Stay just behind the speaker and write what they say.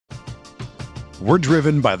We're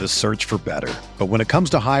driven by the search for better. But when it comes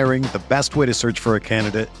to hiring, the best way to search for a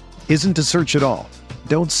candidate isn't to search at all.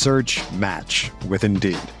 Don't search, match with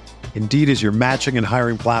Indeed. Indeed is your matching and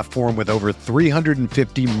hiring platform with over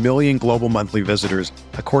 350 million global monthly visitors,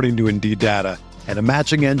 according to Indeed data, and a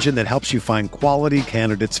matching engine that helps you find quality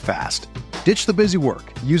candidates fast. Ditch the busy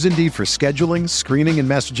work. Use Indeed for scheduling, screening, and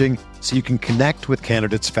messaging so you can connect with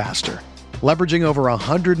candidates faster. Leveraging over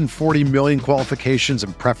 140 million qualifications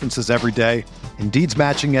and preferences every day, Indeed's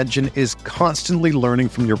matching engine is constantly learning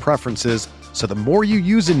from your preferences, so the more you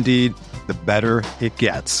use Indeed, the better it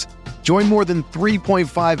gets. Join more than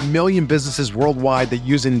 3.5 million businesses worldwide that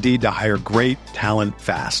use Indeed to hire great talent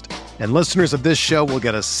fast. And listeners of this show will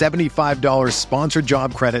get a $75 sponsored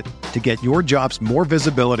job credit to get your jobs more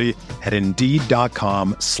visibility at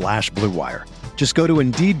Indeed.com/Blue Wire. Just go to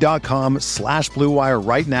Indeed.com/Blue Wire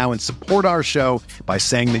right now and support our show by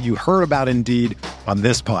saying that you heard about Indeed on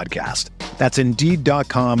this podcast. That's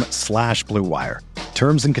Indeed.com/Blue Wire.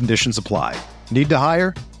 Terms and conditions apply. Need to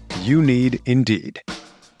hire? You need Indeed.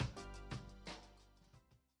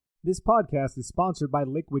 This podcast is sponsored by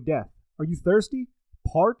Liquid Death. Are you thirsty?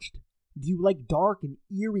 Parched? Do you like dark and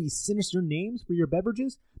eerie, sinister names for your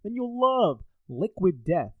beverages? Then you'll love Liquid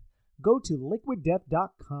Death. Go to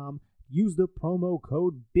liquiddeath.com. Use the promo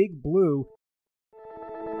code BIGBLUE.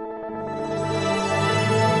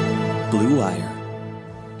 Blue Wire.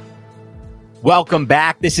 Welcome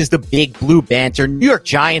back. This is the Big Blue Banter New York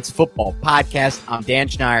Giants football podcast. I'm Dan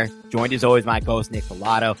Schneider, joined as always by my co-host Nick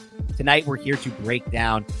Filato. Tonight we're here to break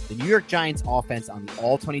down the New York Giants offense on the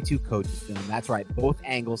All-22 coaches film. That's right, both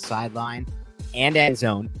angles, sideline and end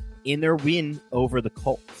zone, in their win over the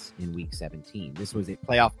Colts in Week 17. This was a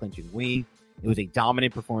playoff clinching win. It was a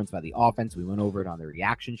dominant performance by the offense. We went over it on the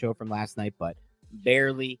reaction show from last night, but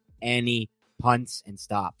barely any punts and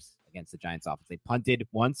stops against the Giants offense. They punted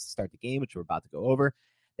once to start the game, which we're about to go over.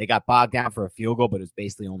 They got bogged down for a field goal, but it was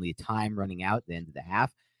basically only time running out at the end of the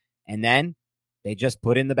half. And then they just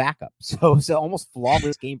put in the backup. So almost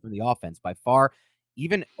flawless game from the offense. By far,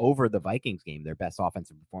 even over the Vikings game, their best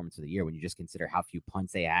offensive performance of the year when you just consider how few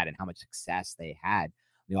punts they had and how much success they had on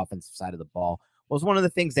the offensive side of the ball. Was one of the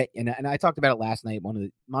things that, and I talked about it last night,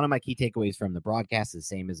 one of my key takeaways from the broadcast is the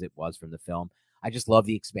same as it was from the film. I just love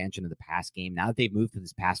the expansion of the pass game. Now that they've moved to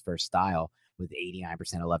this pass-first style with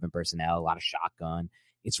 89% 11 personnel, a lot of shotgun,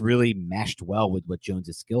 it's really meshed well with what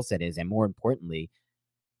Jones' skill set is. And more importantly,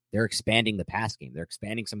 they're expanding the pass game. They're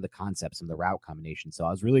expanding some of the concepts, some of the route combinations. So I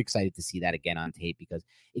was really excited to see that again on tape because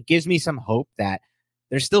it gives me some hope that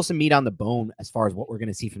there's still some meat on the bone as far as what we're going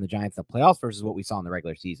to see from the Giants in the playoffs versus what we saw in the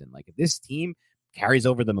regular season. Like if this team carries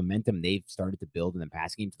over the momentum they've started to build in the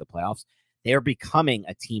pass game to the playoffs, they're becoming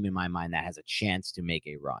a team in my mind that has a chance to make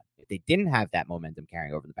a run. If they didn't have that momentum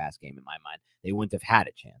carrying over the pass game in my mind, they wouldn't have had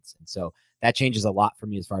a chance. And so that changes a lot for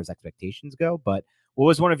me as far as expectations go. But what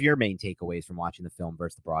was one of your main takeaways from watching the film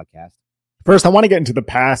versus the broadcast? First, I want to get into the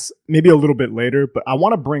pass maybe a little bit later, but I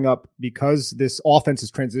want to bring up, because this offense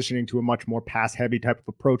is transitioning to a much more pass-heavy type of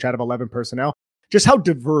approach out of 11 personnel, just how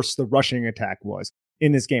diverse the rushing attack was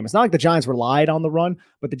in this game. It's not like the Giants relied on the run,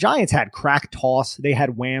 but the Giants had crack toss. They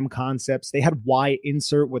had wham concepts. They had Y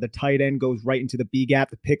insert where the tight end goes right into the B gap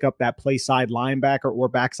to pick up that play side linebacker or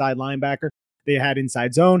backside linebacker. They had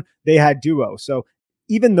inside zone. They had duo. So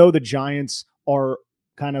even though the Giants are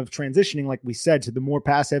kind of transitioning, like we said, to the more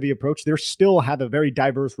pass heavy approach, they still have a very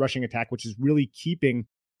diverse rushing attack, which is really keeping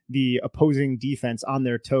the opposing defense on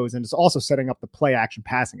their toes. And it's also setting up the play action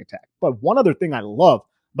passing attack. But one other thing I love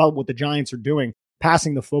about what the Giants are doing,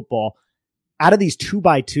 passing the football out of these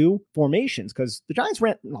 2x2 formations, because the Giants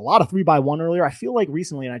ran a lot of 3x1 earlier. I feel like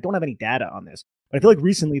recently, and I don't have any data on this, but I feel like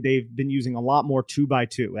recently they've been using a lot more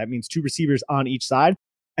 2x2. That means two receivers on each side.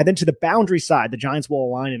 And then to the boundary side, the Giants will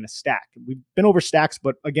align in a stack. We've been over stacks,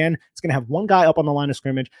 but again, it's going to have one guy up on the line of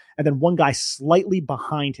scrimmage and then one guy slightly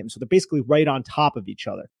behind him. So they're basically right on top of each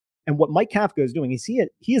other. And what Mike Kafka is doing is he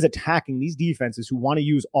is attacking these defenses who want to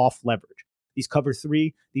use off leverage. These cover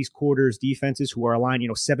three, these quarters defenses who are aligned,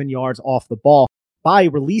 7 yards off the ball, by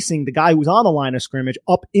releasing the guy who's on the line of scrimmage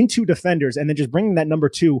up into defenders and then just bringing that number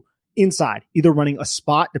two inside, either running a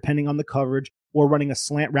spot depending on the coverage or running a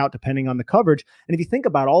slant route depending on the coverage. And if you think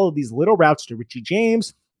about all of these little routes to Richie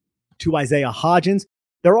James, to Isaiah Hodgins,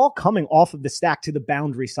 they're all coming off of the stack to the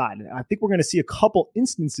boundary side. And I think we're going to see a couple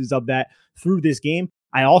instances of that through this game.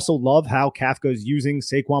 I also love how Kafka is using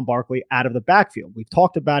Saquon Barkley out of the backfield. We've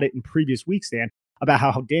talked about it in previous weeks, Dan, about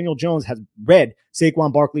how Daniel Jones has read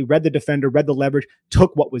Saquon Barkley, read the defender, read the leverage,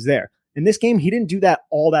 took what was there. In this game, he didn't do that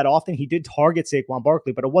all that often. He did target Saquon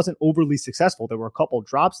Barkley, but it wasn't overly successful. There were a couple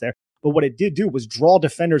drops there. but what it did do was draw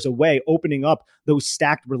defenders away, opening up those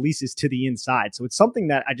stacked releases to the inside. So it's something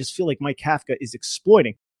that I just feel like Mike Kafka is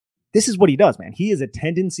exploiting. This is what he does, man. He is a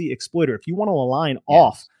tendency exploiter. If you want to align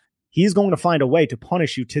off, he's going to find a way to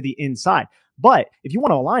punish you to the inside. But if you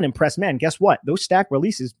want to align and press man, guess what? Those stack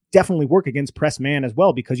releases definitely work against press man as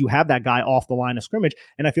well, because you have that guy off the line of scrimmage.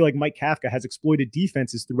 And I feel like Mike Kafka has exploited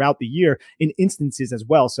defenses throughout the year in instances as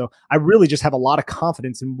well. So I really just have a lot of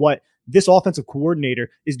confidence in what this offensive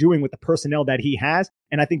coordinator is doing with the personnel that he has.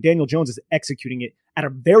 And I think Daniel Jones is executing it at a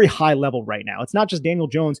very high level right now. It's not just Daniel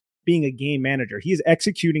Jones being a game manager. He is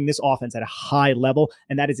executing this offense at a high level,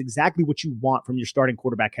 and that is exactly what you want from your starting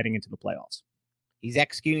quarterback heading into the playoffs. He's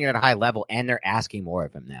executing it at a high level, and they're asking more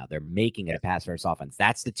of him now. They're making it a pass-first offense.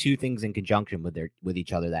 That's the two things in conjunction with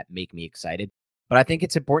each other that make me excited. But I think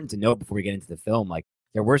it's important to note before we get into the film, like,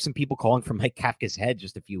 there were some people calling for Mike Kafka's head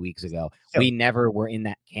just a few weeks ago. Yeah. We never were in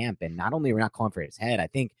that camp, and not only we're not calling for his head, I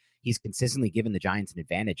think he's consistently given the Giants an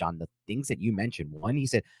advantage on the things that you mentioned. One,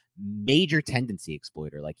 he's a major tendency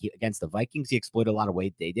exploiter. Like, against the Vikings, he exploited a lot of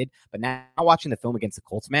ways they did. But now watching the film against the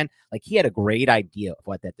Colts, man, like, he had a great idea of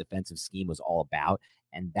what that defensive scheme was all about.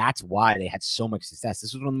 And that's why they had so much success.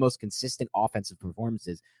 This was one of the most consistent offensive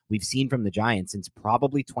performances we've seen from the Giants since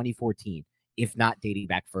probably 2014, if not dating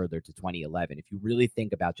back further to 2011. If you really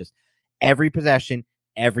think about just every possession,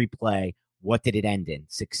 every play, what did it end in?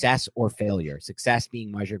 Success or failure? Success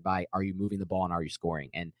being measured by, are you moving the ball and are you scoring?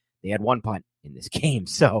 And they had one punt in this game.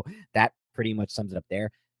 So that pretty much sums it up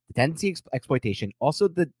there. The tendency exploitation, also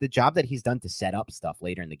the job that he's done to set up stuff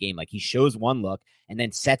later in the game. Like, he shows one look and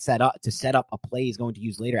then sets that up to set up a play he's going to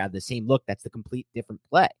use later out of the same look. That's the complete different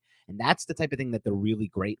play. And that's the type of thing that the really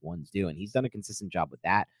great ones do. And he's done a consistent job with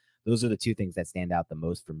that. Those are the two things that stand out the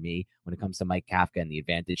most for me when it comes to Mike Kafka and the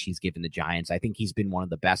advantage he's given the Giants. I think he's been one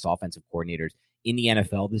of the best offensive coordinators in the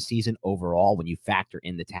NFL this season overall when you factor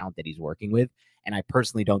in the talent that he's working with. And I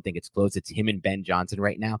personally don't think it's close. It's him and Ben Johnson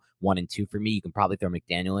right now, 1 and 2 for me. You can probably throw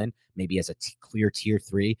McDaniel in, maybe as a clear tier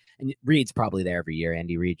 3. And Reed's probably there every year.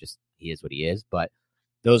 Andy Reid, just he is what he is. But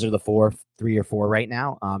those are the 3 or 4 right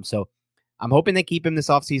now. So I'm hoping they keep him this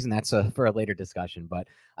offseason. That's for a later discussion, but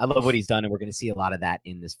I love what he's done, and we're going to see a lot of that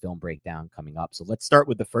in this film breakdown coming up. So let's start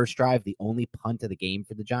with the first drive, the only punt of the game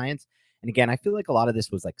for the Giants. And again, I feel like a lot of this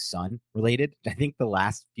was like sun related. I think the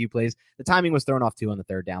last few plays, the timing was thrown off too on the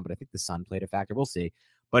third down, but I think the sun played a factor. We'll see.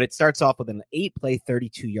 But it starts off with an 8-play,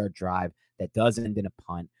 32-yard drive that does end in a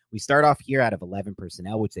punt. We start off here out of 11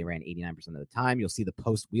 personnel, which they ran 89% of the time. You'll see the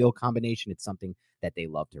post-wheel combination. It's something that they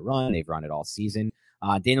love to run. They've run it all season.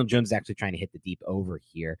 Daniel Jones is actually trying to hit the deep over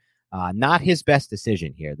here. Not his best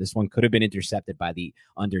decision here. This one could have been intercepted by the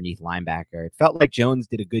underneath linebacker. It felt like Jones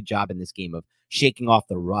did a good job in this game of shaking off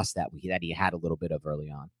the rust that he had a little bit of early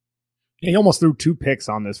on. He almost threw 2 picks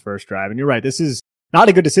on this first drive. And you're right, this is not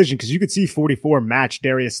a good decision because you could see 44 match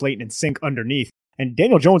Darius Slayton and sink underneath. And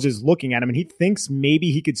Daniel Jones is looking at him, and he thinks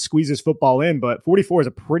maybe he could squeeze his football in, but 44 is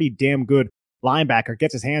a pretty damn good linebacker,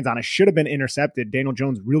 gets his hands on it, should have been intercepted. Daniel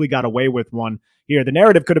Jones really got away with one here. The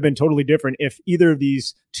narrative could have been totally different if either of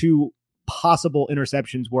these 2 possible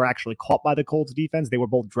interceptions were actually caught by the Colts defense. They were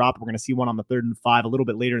both dropped. We're going to see one on the 3rd and 5 a little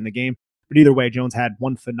bit later in the game. But either way, Jones had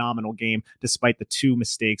one phenomenal game despite the 2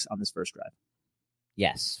 mistakes on this first drive.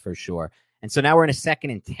 Yes, for sure. And so now we're in a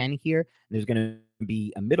 2nd and 10 here. And there's going to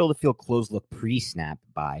be a middle of the field close look pre-snap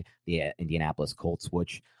by the Indianapolis Colts,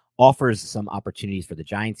 which offers some opportunities for the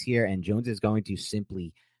Giants here. And Jones is going to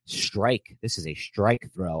simply strike. This is a strike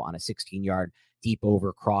throw on a 16-yard deep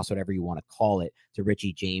over cross, whatever you want to call it, to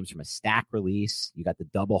Richie James from a stack release. You got the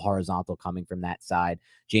double horizontal coming from that side.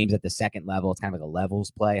 James at the second level. It's kind of like a levels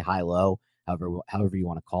play, high-low, however you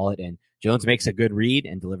want to call it. And Jones makes a good read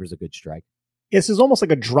and delivers a good strike. This is almost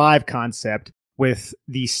like a drive concept with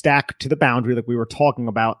the stack to the boundary like we were talking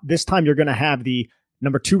about. This time you're going to have the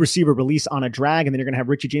number 2 receiver release on a drag, and then you're going to have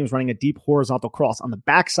Richie James running a deep horizontal cross. On the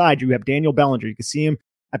backside, you have Daniel Bellinger. You can see him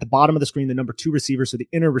at the bottom of the screen, the number 2 receiver, so the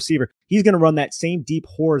inner receiver. He's going to run that same deep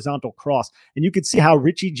horizontal cross. And you can see how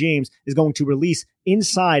Richie James is going to release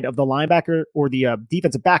inside of the linebacker or the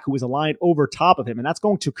defensive back who is aligned over top of him. And that's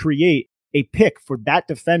going to create a pick for that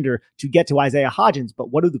defender to get to Isaiah Hodgins.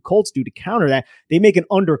 But what do the Colts do to counter that? They make an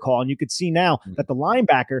undercall, and you could see now that the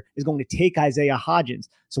linebacker is going to take Isaiah Hodgins.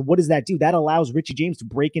 So what does that do? That allows Richie James to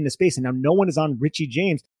break into space, and now no one is on Richie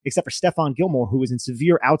James except for Stephon Gilmore, who is in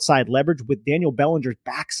severe outside leverage with Daniel Bellinger's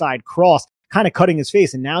backside cross kind of cutting his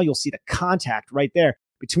face, and now you'll see the contact right there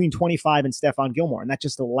between 25 and Stephon Gilmore, and that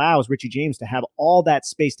just allows Richie James to have all that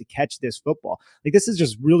space to catch this football. Like, this is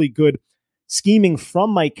just really good scheming from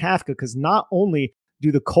Mike Kafka, because not only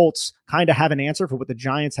do the Colts kind of have an answer for what the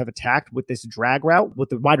Giants have attacked with this drag route, with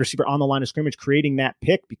the wide receiver on the line of scrimmage creating that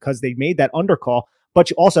pick because they made that undercall? But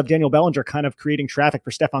you also have Daniel Bellinger kind of creating traffic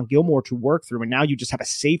for Stephon Gilmore to work through. And now you just have a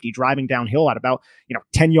safety driving downhill at about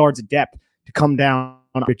 10 yards of depth to come down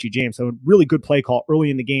on Richie James. So a really good play call early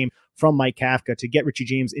in the game from Mike Kafka to get Richie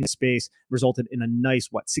James in space resulted in a nice,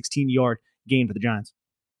 16-yard gain for the Giants.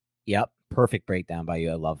 Yep. Perfect breakdown by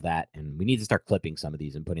you. I love that. And we need to start clipping some of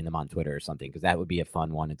these and putting them on Twitter or something, because that would be a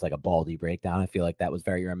fun one. It's like a Baldy breakdown. I feel like that was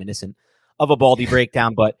very reminiscent of a Baldy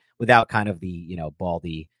breakdown, but without kind of the,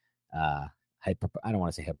 Baldy, I don't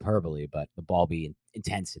want to say hyperbole, but the Baldy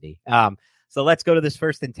intensity. So let's go to this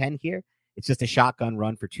 1st and 10 here. It's just a shotgun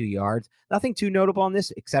run for 2 yards. Nothing too notable on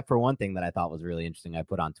this, except for one thing that I thought was really interesting. I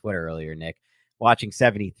put on Twitter earlier, Nick, watching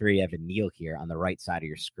 73 Evan Neal here on the right side of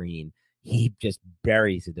your screen. He just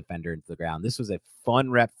buries the defender into the ground. This was a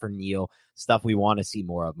fun rep for Neal, stuff we want to see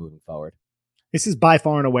more of moving forward. This is by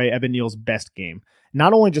far and away Evan Neal's best game.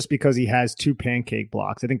 Not only just because he has 2 pancake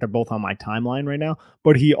blocks, I think they're both on my timeline right now,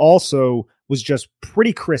 but he also was just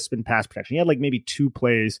pretty crisp in pass protection. He had like maybe 2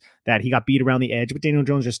 plays that he got beat around the edge, but Daniel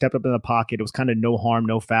Jones just stepped up in the pocket. It was kind of no harm,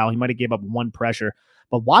 no foul. He might have gave up 1 pressure,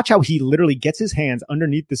 but watch how he literally gets his hands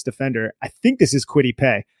underneath this defender. I think this is Kwity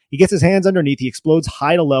Paye. He gets his hands underneath, he explodes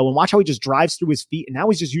high to low, and watch how he just drives through his feet. And now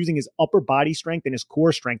he's just using his upper body strength and his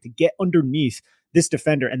core strength to get underneath this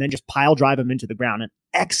defender and then just pile drive him into the ground. An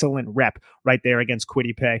excellent rep right there against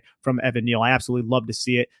Kwity Paye from Evan Neal. I absolutely love to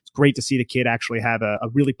see it. It's great to see the kid actually have a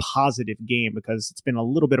really positive game, because it's been a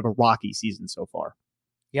little bit of a rocky season so far.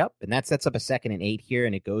 Yep, and that sets up a 2nd and 8 here,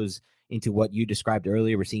 and it goes into what you described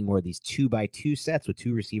earlier. We're seeing more of these 2x2 sets with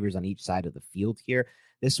 2 receivers on each side of the field here.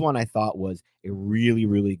 This one I thought was a really,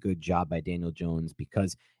 really good job by Daniel Jones,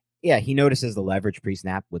 because, yeah, he notices the leverage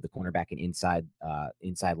pre-snap with the cornerback and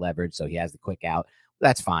inside leverage, so he has the quick out.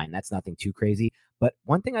 That's fine. That's nothing too crazy. But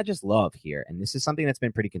one thing I just love here, and this is something that's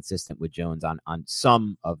been pretty consistent with Jones on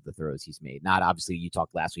some of the throws he's made. Not obviously, you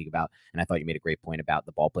talked last week about, and I thought you made a great point about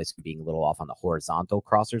the ball placement being a little off on the horizontal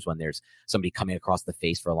crossers when there's somebody coming across the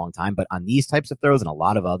face for a long time. But on these types of throws and a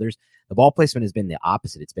lot of others, the ball placement has been the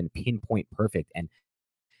opposite. It's been pinpoint perfect. And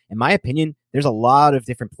in my opinion, there's a lot of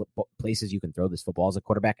different places you can throw this football as a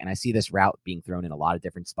quarterback, and I see this route being thrown in a lot of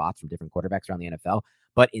different spots from different quarterbacks around the NFL.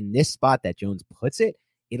 But in this spot that Jones puts it,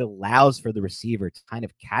 it allows for the receiver to kind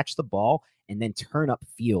of catch the ball and then turn up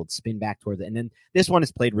field, spin back towards it. And then this one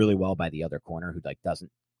is played really well by the other corner, who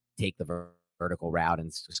doesn't take the vertical route and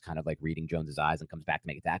it's just kind of like reading Jones's eyes and comes back to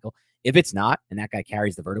make a tackle. If it's not, and that guy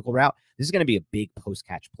carries the vertical route, this is going to be a big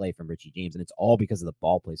post-catch play from Richie James, and it's all because of the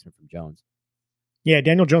ball placement from Jones. Yeah,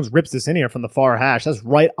 Daniel Jones rips this in here from the far hash. That's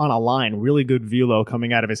right on a line. Really good velo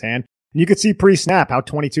coming out of his hand. And you could see pre-snap how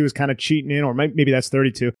 22 is kind of cheating in, or maybe that's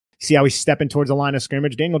 32. See how he's stepping towards the line of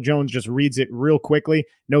scrimmage. Daniel Jones just reads it real quickly,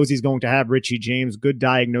 knows he's going to have Richie James. Good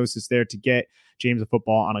diagnosis there to get James a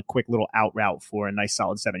football on a quick little out route for a nice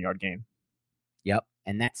solid 7-yard gain. Yep,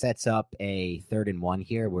 and that sets up a 3rd and 1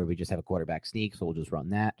 here where we just have a quarterback sneak, so we'll just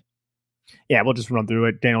run that. Yeah, we'll just run through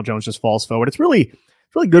it. Daniel Jones just falls forward. It's really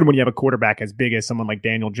good when you have a quarterback as big as someone like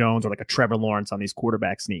Daniel Jones or like a Trevor Lawrence on these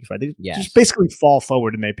quarterback sneaks, right? They just basically fall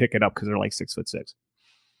forward and they pick it up because they're like 6'6".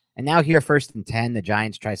 And now here, 1st and 10, the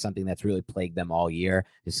Giants try something that's really plagued them all year.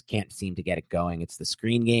 Just can't seem to get it going. It's the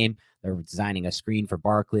screen game. They're designing a screen for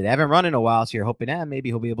Barkley. They haven't run in a while, so you're hoping, maybe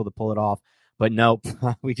he'll be able to pull it off. But nope,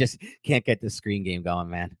 we just can't get this screen game going,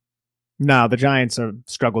 man. No, the Giants have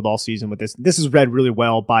struggled all season with this. This is read really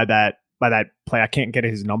well by that play. I can't get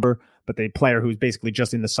his number, but the player who's basically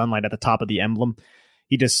just in the sunlight at the top of the emblem.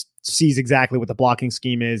 He just sees exactly what the blocking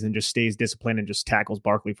scheme is and just stays disciplined and just tackles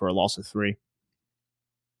Barkley for a loss of 3.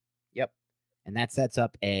 Yep. And that sets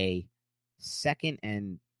up a 2nd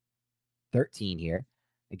and 13 here.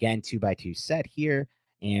 Again, 2x2 set here.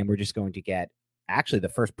 And we're just going to get actually the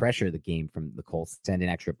first pressure of the game from the Colts. Send an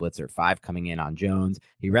extra blitzer, 5 coming in on Jones.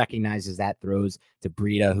 He recognizes that, throws to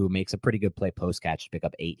Breida, who makes a pretty good play post-catch to pick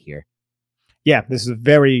up 8 here. Yeah, this is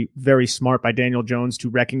very, very smart by Daniel Jones to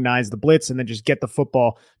recognize the blitz and then just get the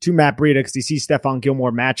football to Matt Breida because he sees Stephon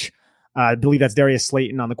Gilmore match. I believe that's Darius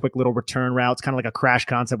Slayton on the quick little return route. It's kind of like a crash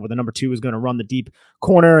concept where the number 2 is going to run the deep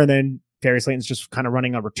corner, and then Darius Slayton's just kind of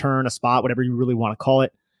running a return, a spot, whatever you really want to call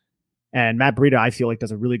it. And Matt Breida, I feel like,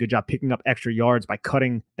 does a really good job picking up extra yards by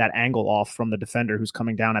cutting that angle off from the defender who's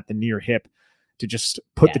coming down at the near hip to just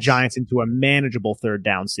put the Giants into a manageable 3rd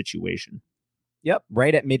down situation. Yep,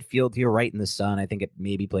 right at midfield here, right in the sun. I think it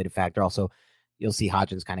maybe played a factor. Also, you'll see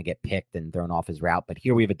Hodgins kind of get picked and thrown off his route. But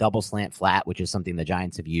here we have a double slant flat, which is something the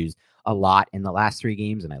Giants have used a lot in the last 3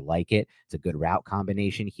 games, and I like it. It's a good route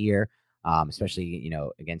combination here. especially,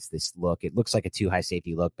 against this look. It looks like a too high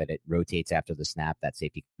safety look, but it rotates after the snap. That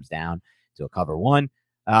safety comes down to a cover one.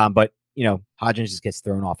 But Hodgins just gets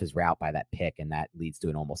thrown off his route by that pick, and that leads to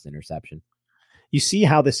an almost interception. You see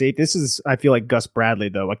how this is, I feel like Gus Bradley,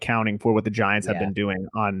 though, accounting for what the Giants have been doing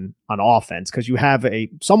on offense, because you have a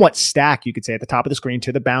somewhat stack, you could say, at the top of the screen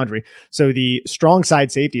to the boundary. So the strong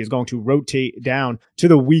side safety is going to rotate down to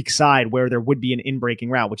the weak side where there would be an in-breaking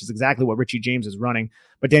route, which is exactly what Richie James is running.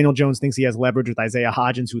 But Daniel Jones thinks he has leverage with Isaiah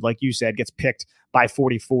Hodgins, who, like you said, gets picked by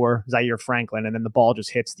 44, Zaire Franklin, and then the ball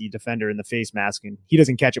just hits the defender in the face mask, and he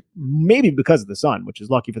doesn't catch it, maybe because of the sun, which is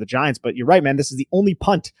lucky for the Giants. But you're right, man. This is the only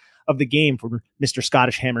punt of the game for Mr.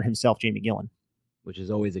 Scottish Hammer himself, Jamie Gillan. Which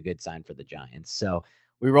is always a good sign for the Giants. So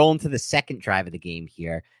we roll into the second drive of the game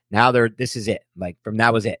here. Now this is it.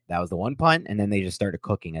 That was it. That was the one punt, and then they just started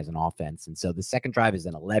cooking as an offense. And so the second drive is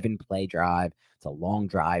an 11-play drive. It's a long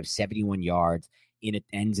drive, 71 yards. It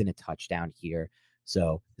ends in a touchdown here.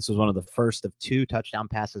 So this was one of the first of 2 touchdown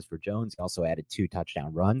passes for Jones. He also added 2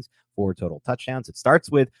 touchdown runs, 4 total touchdowns. It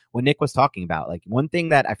starts with what Nick was talking about. Like, one thing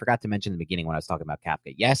that I forgot to mention in the beginning when I was talking about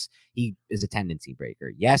Kafka. Yes, he is a tendency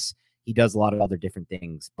breaker. Yes, he does a lot of other different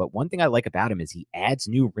things. But one thing I like about him is he adds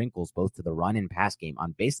new wrinkles both to the run and pass game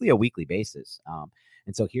on basically a weekly basis.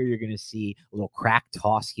 And so here you're going to see a little crack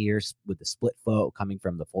toss here with the split flow coming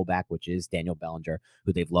from the fullback, which is Daniel Bellinger,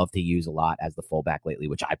 who they've loved to use a lot as the fullback lately,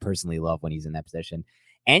 which I personally love when he's in that position.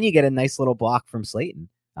 And you get a nice little block from Slayton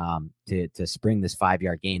to spring this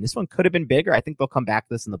 5-yard gain. This one could have been bigger. I think they'll come back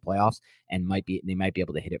to this in the playoffs and they might be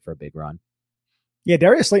able to hit it for a big run. Yeah,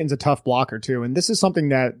 Darius Slayton's a tough blocker too. And this is something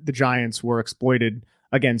that the Giants were exploited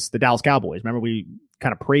against the Dallas Cowboys. Remember, we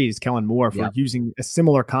kind of praised Kellen Moore for using a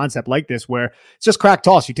similar concept like this, where it's just crack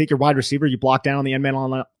toss. You take your wide receiver, you block down on the end man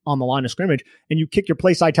on the line of scrimmage, and you kick your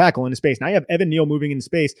play side tackle into space. Now you have Evan Neal moving into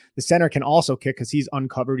space. The center can also kick because he's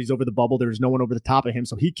uncovered. He's over the bubble. There's no one over the top of him.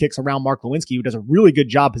 So he kicks around Mark Lewinsky, who does a really good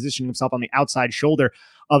job positioning himself on the outside shoulder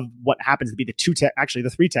of what happens to be the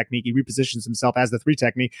 3 technique. He repositions himself as the 3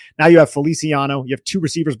 technique. Now you have Feliciano. You have 2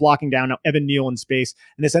 receivers blocking down. Now Evan Neal in space.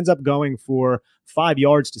 And this ends up going for 5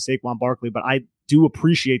 yards to Saquon Barkley. But I do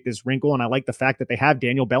appreciate this wrinkle, and I like the fact that they have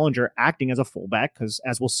Daniel Bellinger acting as a fullback, because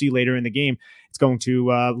as we'll see later in the game, it's going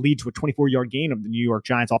to lead to a 24-yard gain of the New York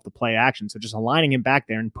Giants off the play action. So just aligning him back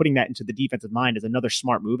there and putting that into the defensive mind is another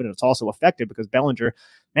smart move, and it's also effective because Bellinger,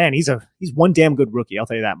 man, he's one damn good rookie. I'll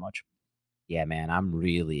tell you that much. Yeah, man, I'm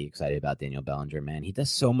really excited about Daniel Bellinger, man. He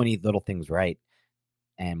does so many little things right,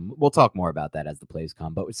 and we'll talk more about that as the plays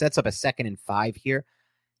come. But it sets up a 2nd and 5 here.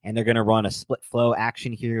 And they're going to run a split flow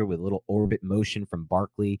action here with a little orbit motion from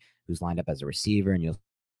Barkley, who's lined up as a receiver. And you'll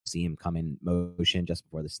see him come in motion just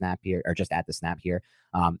before the snap here, or just at the snap here.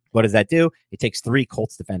 What does that do? It takes 3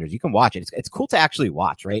 Colts defenders. You can watch it. It's cool to actually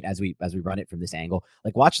watch, right? As we run it from this angle,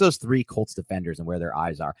 like watch those 3 Colts defenders and where their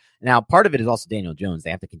eyes are. Now, part of it is also Daniel Jones. They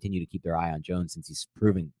have to continue to keep their eye on Jones since he's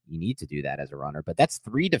proven you need to do that as a runner. But that's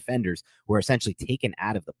 3 defenders who are essentially taken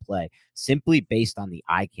out of the play simply based on the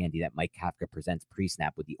eye candy that Mike Kafka presents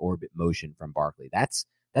pre-snap with the orbit motion from Barkley. That's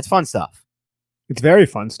fun stuff. It's very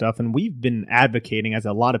fun stuff, and we've been advocating, as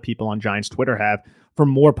a lot of people on Giants Twitter have, for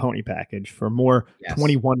more pony package, for more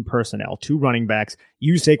 21 personnel, 2 running backs,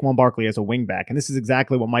 use Saquon Barkley as a wing back, and this is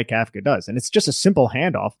exactly what Mike Kafka does. And it's just a simple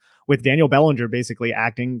handoff with Daniel Bellinger basically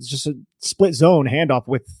acting. It's just a split zone handoff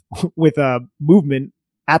with a movement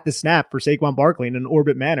at the snap for Saquon Barkley in an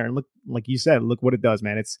orbit manner. And look, like you said, look what it does,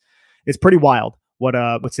 man. It's pretty wild what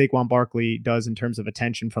Saquon Barkley does in terms of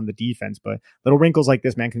attention from the defense. But little wrinkles like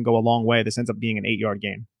this, man, can go a long way. This ends up being an 8-yard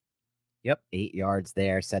gain. Yep, 8 yards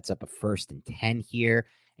there. Sets up a 1st and 10 here.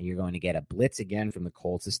 And you're going to get a blitz again from the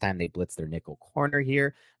Colts. This time they blitz their nickel corner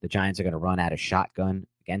here. The Giants are going to run out of shotgun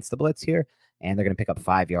against the blitz here. And they're going to pick up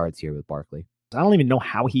 5 yards here with Barkley. I don't even know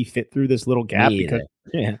how he fit through this little gap because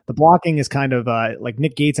the blocking is kind of like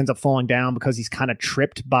Nick Gates ends up falling down because he's kind of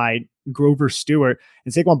tripped by Grover Stewart,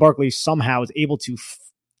 and Saquon Barkley somehow is able to,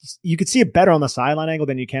 you could see it better on the sideline angle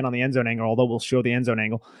than you can on the end zone angle, although we'll show the end zone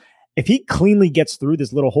angle. If he cleanly gets through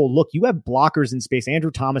this little hole, look, you have blockers in space. Andrew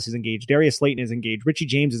Thomas is engaged. Darius Slayton is engaged. Richie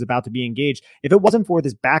James is about to be engaged. If it wasn't for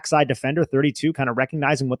this backside defender, 32, kind of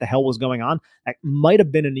recognizing what the hell was going on, that might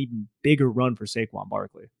have been an even bigger run for Saquon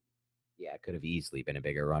Barkley. Yeah, it could have easily been a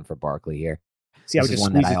bigger run for Barkley here. See, I would just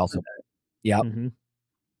one that I also. Yep. Mm-hmm.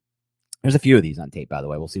 There's a few of these on tape, by the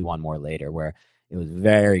way. We'll see one more later where it was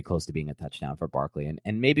very close to being a touchdown for Barkley.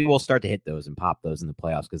 And maybe we'll start to hit those and pop those in the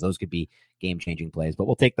playoffs because those could be game-changing plays. But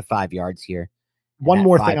we'll take the 5 yards here. One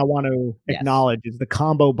more thing I want to acknowledge is the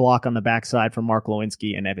combo block on the backside from Mark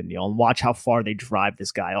Lewinsky and Evan Neal. And watch how far they drive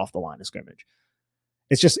this guy off the line of scrimmage.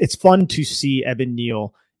 It's fun to see Evan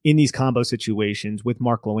Neal in these combo situations with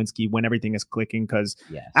Mark Lewinsky when everything is clicking. Because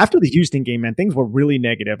Yes. after the Houston game, man, things were really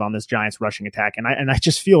negative on this Giants rushing attack. And I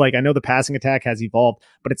just feel like I know the passing attack has evolved,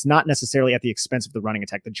 but it's not necessarily at the expense of the running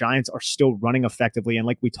attack. The Giants are still running effectively. And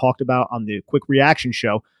like we talked about on the quick reaction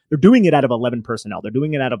show, they're doing it out of 11 personnel. They're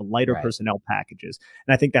doing it out of lighter personnel packages.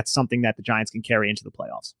 And I think that's something that the Giants can carry into the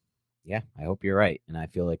playoffs. Yeah, I hope you're right. And I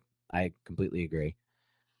feel like I completely agree.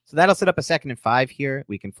 So that'll set up a 2nd and 5 here.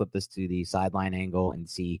 We can flip this to the sideline angle and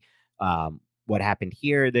see what happened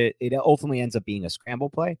here. It ultimately ends up being a scramble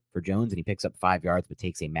play for Jones, and he picks up 5 yards, but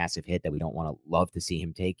takes a massive hit that we don't want to love to see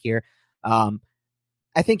him take here. I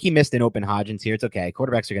think he missed an open Hodgins here. It's okay.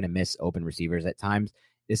 Quarterbacks are going to miss open receivers at times.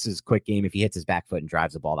 This is a quick game. If he hits his back foot and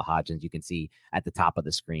drives the ball to Hodgins, you can see at the top of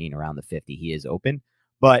the screen around the 50, he is open.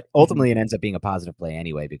 But ultimately, it ends up being a positive play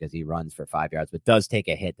anyway because he runs for 5 yards, but does take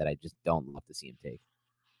a hit that I just don't love to see him take.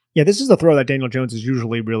 Yeah, this is the throw that Daniel Jones is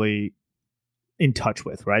usually really in touch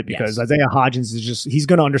with, right? Because Isaiah Hodgins he's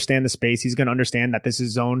going to understand the space. He's going to understand that this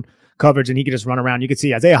is zone coverage and he can just run around. You can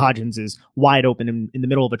see Isaiah Hodgins is wide open in the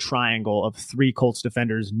middle of a triangle of 3 Colts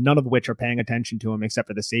defenders, none of which are paying attention to him except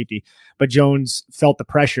for the safety. But Jones felt the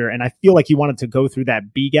pressure, and I feel like he wanted to go through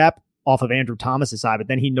that B gap off of Andrew Thomas's side, but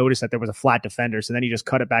then he noticed that there was a flat defender, so then he just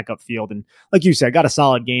cut it back upfield. And like you said, got a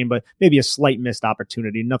solid game, but maybe a slight missed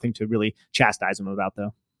opportunity. Nothing to really chastise him about,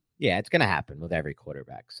 though. Yeah, it's going to happen with every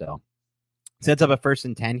quarterback. So sets up a 1st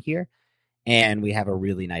and 10 here. And we have a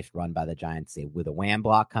really nice run by the Giants with a wham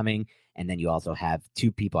block coming. And then you also have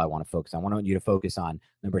 2 people I want to focus on. I want you to focus on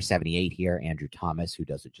number 78 here, Andrew Thomas, who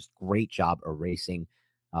does a just great job erasing.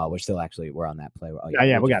 We're on that play.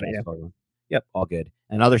 We got it. Yeah. Yep, all good.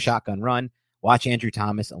 Another shotgun run. Watch Andrew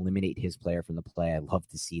Thomas eliminate his player from the play. I love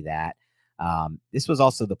to see that. This was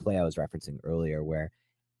also the play I was referencing earlier where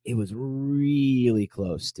it was really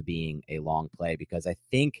close to being a long play because I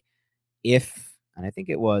think it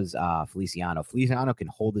was Feliciano. Feliciano can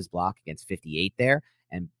hold his block against 58 there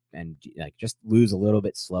and like just lose a little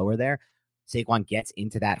bit slower there. Saquon gets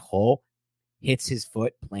into that hole, hits his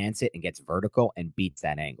foot, plants it, and gets vertical and beats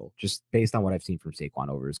that angle, just based on what I've seen from Saquon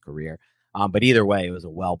over his career. But either way, it was a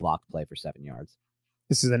well-blocked play for 7 yards.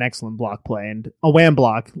 This is an excellent block play and a wham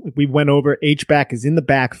block. We went over. H-back is in the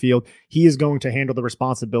backfield. He is going to handle the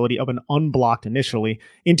responsibility of an unblocked initially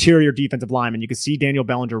interior defensive lineman. You can see Daniel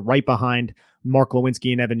Bellinger right behind Mark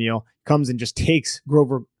Lewinsky and Evan Neal, comes and just takes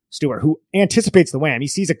Grover Stewart, who anticipates the wham. He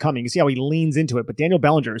sees it coming. You see how he leans into it. But Daniel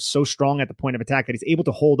Bellinger is so strong at the point of attack that he's able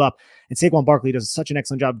to hold up. And Saquon Barkley does such an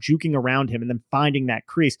excellent job juking around him and then finding that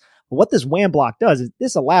crease. But what this wham block does is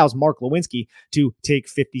this allows Mark Lewinsky to take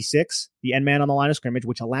 56, the end man on the line of scrimmage,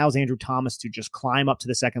 which allows Andrew Thomas to just climb up to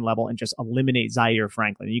the 2nd level and just eliminate Zaire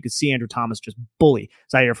Franklin. And you can see Andrew Thomas just bully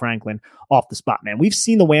Zaire Franklin off the spot, man. We've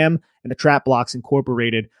seen the wham and the trap blocks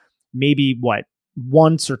incorporated maybe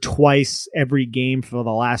once or twice every game for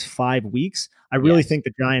the last 5 weeks. I really think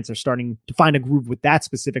the Giants are starting to find a groove with that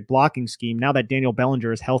specific blocking scheme now that Daniel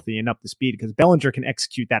Bellinger is healthy and up to speed, because Bellinger can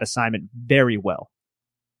execute that assignment very well.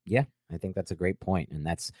 Yeah, I think that's a great point, and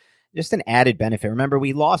that's just an added benefit. Remember,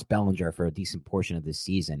 we lost Bellinger for a decent portion of this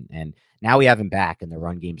season, and now we have him back, and the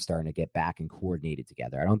run game's starting to get back and coordinated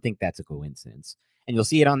together. I don't think that's a coincidence. And you'll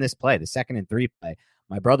see it on this play, the 2nd and 3 play.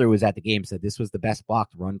 My brother was at the game, said this was the best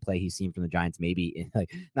blocked run play he's seen from the Giants, maybe in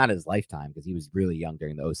not his lifetime, because he was really young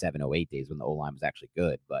during the 07-08 days when the O-line was actually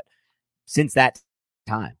good. But since that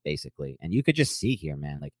time, basically, and you could just see here,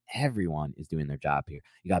 man, like everyone is doing their job here.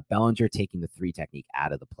 You got Bellinger taking the 3 technique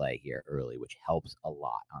out of the play here early, which helps a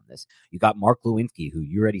lot on this. You got Mark Lewinsky, who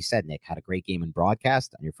you already said, Nick, had a great game in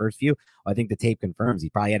broadcast on your first view. I think the tape confirms he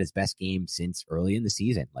probably had his best game since early in the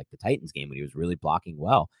season, like the Titans game when he was really blocking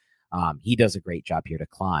well. He does a great job here to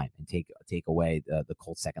climb and take away the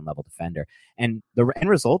Colts 2nd level defender. And the end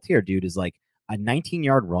result here, dude, is like a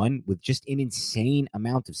 19-yard run with just an insane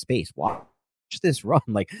amount of space. Watch this run.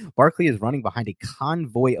 Like Barkley is running behind a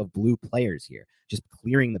convoy of blue players here, just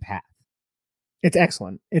clearing the path. It's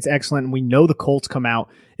excellent. It's excellent. And we know the Colts come out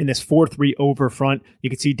in this 4-3 over front. You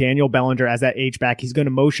can see Daniel Bellinger as that H-back. He's going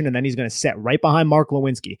to motion, and then he's going to set right behind Mark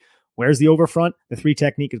Lewinsky. Where's the over front? The 3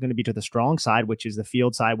 technique is going to be to the strong side, which is the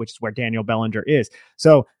field side, which is where Daniel Bellinger is.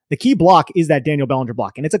 So the key block is that Daniel Bellinger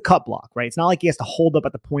block, and it's a cut block, right? It's not like he has to hold up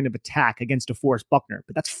at the point of attack against DeForest Buckner,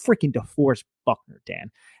 but that's freaking DeForest Buckner,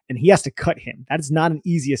 Dan. And he has to cut him. That is not an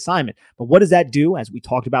easy assignment. But what does that do? As we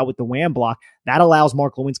talked about with the wham block, that allows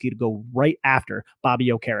Mark Lewinsky to go right after Bobby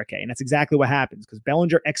Okereke. And that's exactly what happens because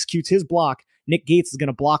Bellinger executes his block. Nick Gates is going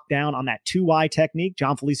to block down on that 2-eye technique.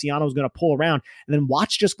 John Feliciano is going to pull around. And then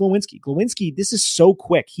watch just Glowinski. Glowinski, this is so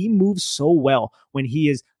quick. He moves so well when he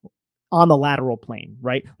is on the lateral plane,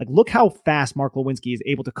 right? Like, look how fast Mark Lewinsky is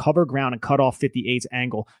able to cover ground and cut off 58's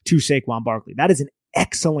angle to Saquon Barkley. That is an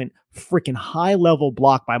excellent freaking high-level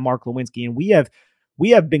block by Mark Lewinsky. And we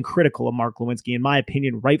have been critical of Mark Lewinsky, in my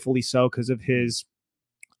opinion, rightfully so, because of his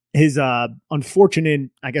unfortunate,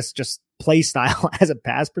 I guess, just play style as a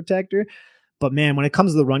pass protector. But man, when it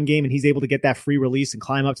comes to the run game and he's able to get that free release and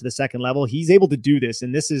climb up to the second level, he's able to do this.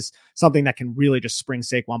 And this is something that can really just spring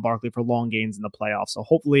Saquon Barkley for long gains in the playoffs. So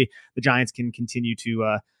hopefully the Giants can continue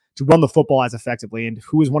to run the football as effectively. And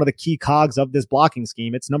who is one of the key cogs of this blocking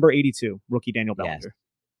scheme? It's number 82, rookie Daniel Bellinger. Yes.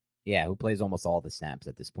 Yeah, who plays almost all the snaps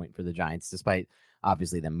at this point for the Giants, despite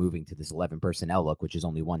obviously them moving to this 11 personnel look, which is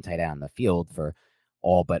only one tight end on the field for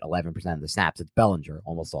all but 11% of the snaps. It's Bellinger,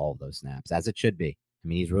 almost all of those snaps, as it should be. I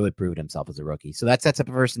mean, he's really proven himself as a rookie. So that sets up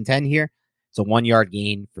a 1st and 10 here. It's a 1 yard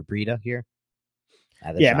gain for Breida here.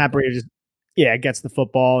 Matt Breida just gets the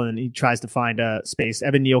football and he tries to find a space.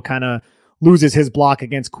 Evan Neal kind of loses his block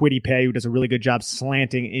against Kwity Paye, who does a really good job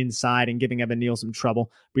slanting inside and giving Evan Neal some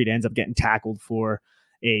trouble. Breida ends up getting tackled for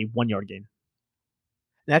a 1 yard gain.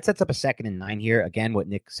 That sets up a 2nd and 9 here. Again, what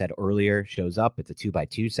Nick said earlier shows up. It's a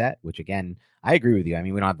 2x2 set, which again, I agree with you. I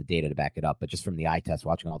mean, we don't have the data to back it up, but just from the eye test,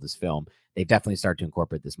 watching all this film, they've definitely started to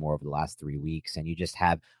incorporate this more over the last 3 weeks. And you just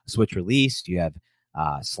have a switch release. You have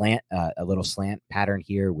a little slant pattern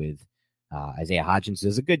here with Isaiah Hodgins.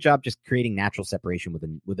 Does a good job just creating natural separation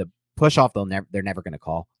with a push off. They're never going to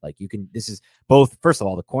call. Like, you can. This is both. First of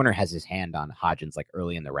all, the corner has his hand on Hodgins like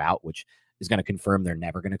early in the route, which is going to confirm they're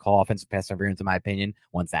never going to call offensive pass interference, in my opinion,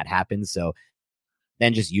 once that happens. So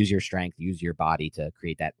then just use your strength, use your body to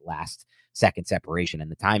create that last second separation. And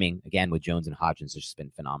the timing, again, with Jones and Hodgins has just been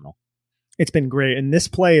phenomenal. It's been great. And this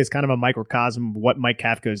play is kind of a microcosm of what Mike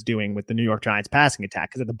Kafka is doing with the New York Giants passing attack.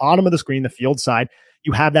 Because at the bottom of the screen, the field side,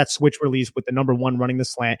 you have that switch release with the number 1 running the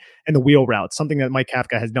slant and the wheel route, something that Mike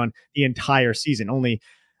Kafka has done the entire season. Only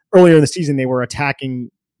earlier in the season, they were attacking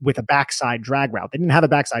with a backside drag route. They didn't have a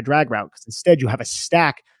backside drag route because instead you have a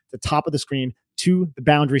stack at the top of the screen to the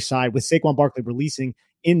boundary side with Saquon Barkley releasing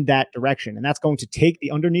in that direction. And that's going to take the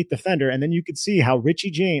underneath defender. And then you could see how Richie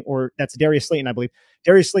James, or that's Darius Slayton, I believe.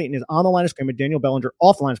 Darius Slayton is on the line of scrimmage, Daniel Bellinger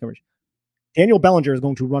off the line of scrimmage. Daniel Bellinger is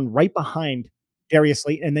going to run right behind Darius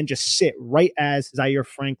Slayton and then just sit right as Zaire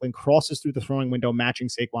Franklin crosses through the throwing window, matching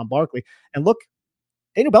Saquon Barkley. And look,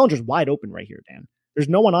 Daniel Bellinger's wide open right here, Dan. There's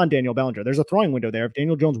no one on Daniel Bellinger. There's a throwing window there. If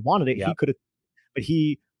Daniel Jones wanted it, he could have, but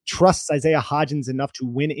he trusts Isaiah Hodgins enough to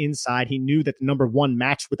win inside. He knew that the number 1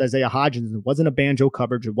 matched with Isaiah Hodgins. It wasn't a banjo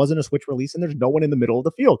coverage. It wasn't a switch release, and there's no one in the middle of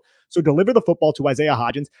the field. So deliver the football to Isaiah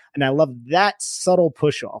Hodgins, and I love that subtle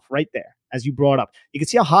push off right there, as you brought up. You can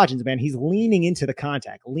see how Hodgins, man, he's leaning into the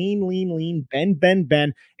contact. Lean,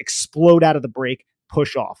 bend, explode out of the break,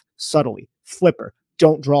 push off, subtly, flipper.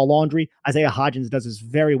 Don't draw laundry. Isaiah Hodgins does this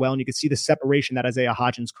very well, and you can see the separation that Isaiah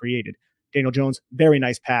Hodgins created. Daniel Jones, very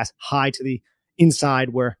nice pass, high to the inside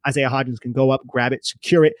where Isaiah Hodgins can go up, grab it,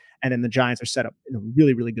 secure it, and then the Giants are set up in a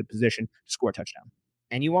really, really good position to score a touchdown.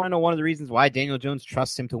 And you want to know one of the reasons why Daniel Jones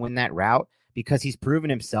trusts him to win that route? Because he's proven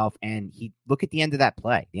himself, and look at the end of that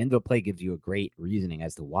play. The end of the play gives you a great reasoning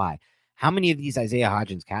as to why. How many of these Isaiah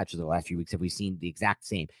Hodgins catches the last few weeks have we seen the exact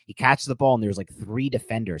same? He catches the ball, and there's like 3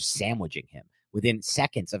 defenders sandwiching him within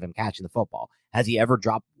seconds of him catching the football. Has he ever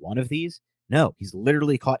dropped one of these? No, he's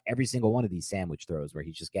literally caught every single one of these sandwich throws where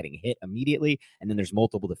he's just getting hit immediately, and then there's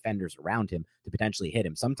multiple defenders around him to potentially hit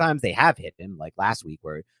him. Sometimes they have hit him, like last week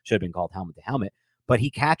where it should have been called helmet to helmet, but he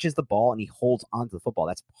catches the ball and he holds onto the football.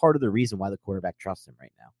 That's part of the reason why the quarterback trusts him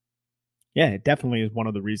right now. Yeah, it definitely is one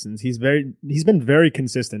of the reasons. He's been very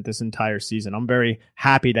consistent this entire season. I'm very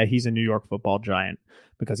happy that he's a New York Football Giant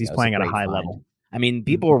because he's playing at a high level. I mean,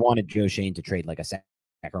 people wanted Joe Schoen to trade like a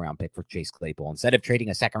second-round pick for Chase Claypool. Instead of trading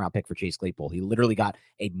a second-round pick for Chase Claypool, he literally got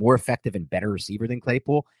a more effective and better receiver than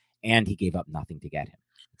Claypool, and he gave up nothing to get him.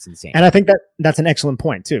 It's insane. And I think that's an excellent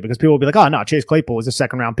point, too, because people will be like, oh, no, Chase Claypool was a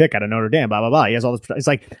second-round pick out of Notre Dame, blah, blah, blah. He has all this. It's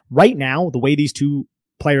like right now, the way these two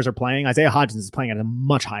players are playing, Isaiah Hodgins is playing at a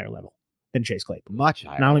much higher level than Chase Claypool. Much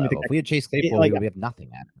higher level. If we had Chase Claypool, we have nothing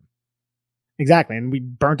at him. Exactly. And we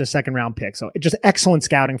burnt a second-round pick. So just excellent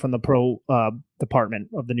scouting from the pro department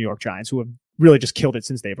of the New York Giants, who have really just killed it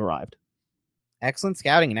since they've arrived. Excellent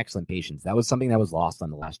scouting and excellent patience. That was something that was lost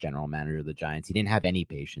on the last general manager of the Giants. He didn't have any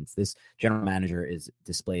patience. This general manager is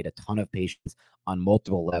displayed a ton of patience on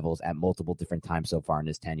multiple levels at multiple different times so far in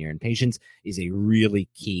his tenure. And patience is a really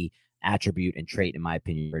key attribute and trait, in my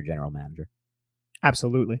opinion, for a general manager.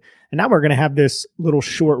 Absolutely. And now we're going to have this little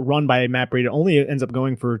short run by Matt Breida. It only ends up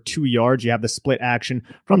going for 2 yards. You have the split action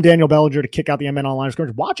from Daniel Bellinger to kick out the end on line of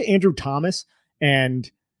scrimmage. Watch Andrew Thomas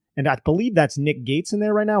and And I believe that's Nick Gates in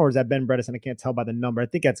there right now, or is that Ben Bredesen? I can't tell by the number. I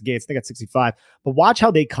think that's Gates. I think that's 65. But watch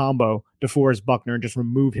how they combo DeForest Buckner and just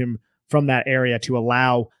remove him from that area to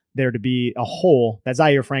allow there to be a hole that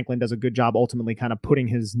Zaire Franklin does a good job ultimately kind of putting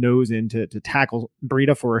his nose in to tackle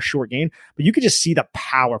Breida for a short gain. But you could just see the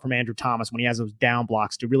power from Andrew Thomas when he has those down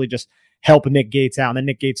blocks to really just help Nick Gates out. And then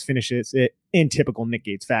Nick Gates finishes it in typical Nick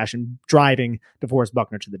Gates fashion, driving DeForest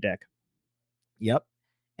Buckner to the deck. Yep.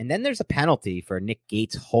 And then there's a penalty for Nick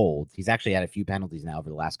Gates' hold. He's actually had a few penalties now over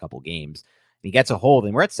the last couple games. He gets a hold,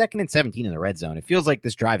 and we're at 2nd and 17 in the red zone. It feels like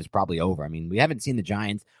this drive is probably over. I mean, we haven't seen the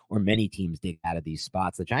Giants or many teams dig out of these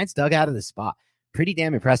spots. The Giants dug out of this spot. Pretty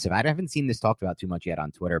damn impressive. I haven't seen this talked about too much yet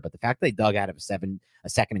on Twitter, but the fact they dug out of a 2nd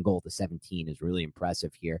and goal to 17 is really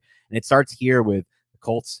impressive here. And it starts here with the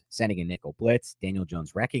Colts sending a nickel blitz. Daniel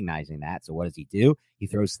Jones recognizing that. So what does he do? He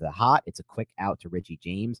throws to the hot. It's a quick out to Richie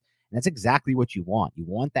James. And that's exactly what you want. You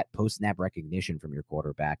want that post-snap recognition from your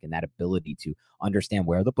quarterback and that ability to understand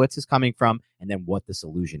where the blitz is coming from and then what the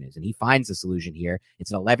solution is. And he finds the solution here.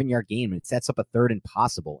 It's an 11-yard gain, and it sets up a 3rd and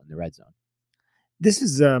possible in the red zone. This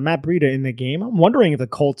is Matt Breida in the game. I'm wondering if the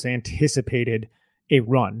Colts anticipated a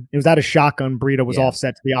run. It was out of shotgun. Breida was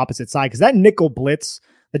offset to the opposite side because that nickel blitz,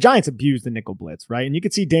 the Giants abused the nickel blitz, right? And you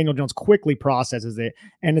could see Daniel Jones quickly processes it.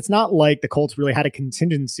 And it's not like the Colts really had a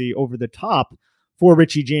contingency over the top for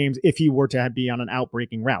Richie James if he were to be on an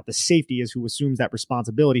outbreaking route. The safety is who assumes that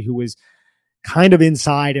responsibility, who is kind of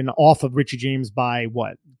inside and off of Richie James by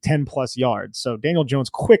 10 plus yards. So Daniel Jones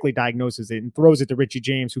quickly diagnoses it and throws it to Richie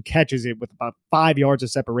James, who catches it with about 5 yards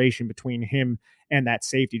of separation between him and that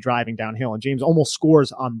safety driving downhill. And James almost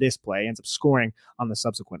scores on this play, ends up scoring on the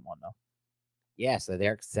subsequent one though. Yeah, so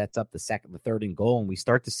there sets up the 3rd and goal, and we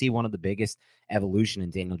start to see one of the biggest evolution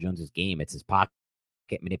in Daniel Jones's game. It's his pocket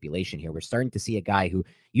manipulation here. We're starting to see a guy who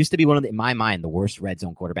used to be one of in my mind, the worst red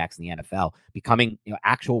zone quarterbacks in the NFL becoming,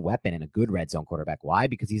 actual weapon and a good red zone quarterback. Why?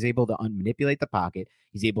 Because he's able to manipulate the pocket.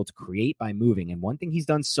 He's able to create by moving. And one thing he's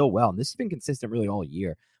done so well, and this has been consistent really all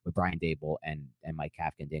year with Brian Daboll and Mike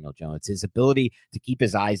Kafka and Daniel Jones, his ability to keep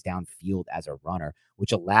his eyes downfield as a runner,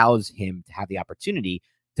 which allows him to have the opportunity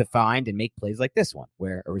to find and make plays like this one,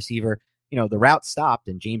 where a receiver, the route stopped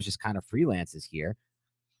and James just kind of freelances here,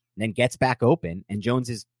 and then gets back open, and Jones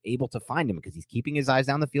is able to find him because he's keeping his eyes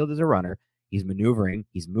down the field as a runner. He's maneuvering,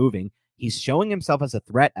 he's moving, he's showing himself as a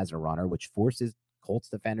threat as a runner, which forces Colts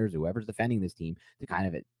defenders, whoever's defending this team, to kind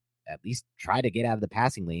of at least try to get out of the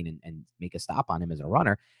passing lane and make a stop on him as a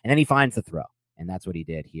runner. And then he finds the throw, and that's what he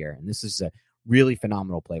did here. And this is a really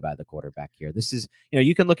phenomenal play by the quarterback here. This is,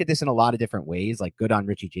 you can look at this in a lot of different ways, like good on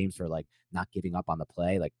Richie James for not giving up on the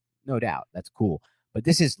play, no doubt, that's cool. But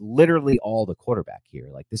this is literally all the quarterback here.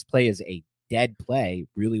 This play is a dead play,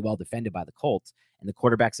 really well defended by the Colts, and the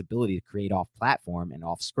quarterback's ability to create off platform and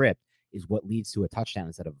off script is what leads to a touchdown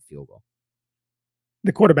instead of a field goal.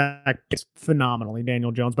 The quarterback is phenomenally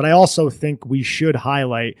Daniel Jones, but I also think we should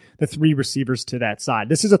highlight the 3 receivers to that side.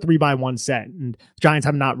 This is a 3-by-1 set, and Giants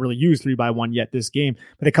have not really used 3-by-1 yet this game,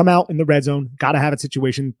 but they come out in the red zone, got to have a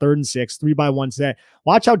situation, 3rd and 6, 3-by-1 set.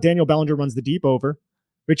 Watch how Daniel Bellinger runs the deep over.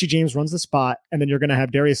 Richie James runs the spot, and then you're going to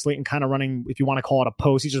have Darius Slayton kind of running, if you want to call it a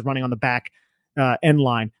post. He's just running on the back end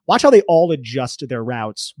line. Watch how they all adjust their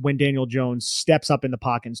routes when Daniel Jones steps up in the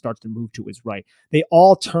pocket and starts to move to his right. They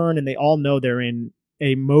all turn, and they all know they're in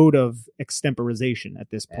a mode of extemporization at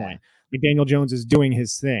this point. Daniel Jones is doing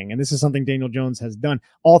his thing, and this is something Daniel Jones has done.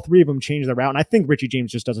 All 3 of them change their route, and I think Richie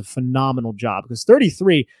James just does a phenomenal job because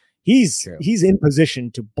 33, he's in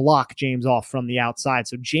position to block James off from the outside.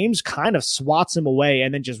 So James kind of swats him away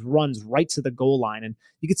and then just runs right to the goal line. And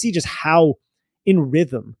you can see just how in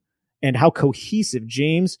rhythm and how cohesive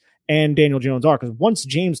James and Daniel Jones are. Because once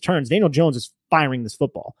James turns, Daniel Jones is firing this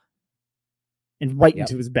football and right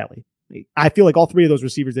into his belly. I feel like all 3 of those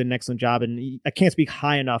receivers did an excellent job, and I can't speak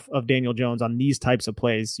high enough of Daniel Jones on these types of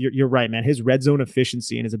plays. You're right, man. His red zone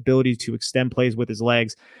efficiency and his ability to extend plays with his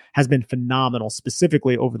legs has been phenomenal,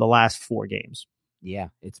 specifically over the last 4 games. Yeah,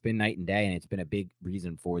 it's been night and day, and it's been a big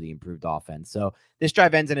reason for the improved offense. So this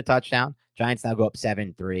drive ends in a touchdown. Giants now go up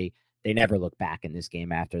 7-3. They never look back in this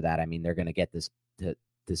game after that. I mean, they're going to get this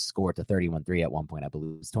score to 31-3 at one point. I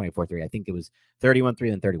believe it was 24-3. I think it was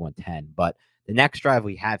 31-3 and 31-10. But the next drive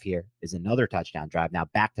we have here is another touchdown drive. Now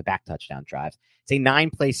back-to-back touchdown drives. It's a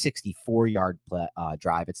 9-play, 64-yard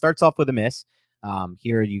drive. It starts off with a miss.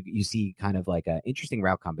 Here you see kind of like an interesting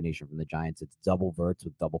route combination from the Giants. It's double verts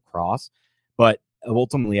with double cross. But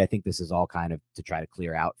ultimately, I think this is all kind of to try to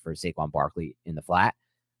clear out for Saquon Barkley in the flat.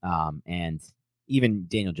 And even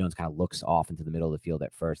Daniel Jones kind of looks off into the middle of the field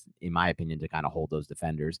at first, in my opinion, to kind of hold those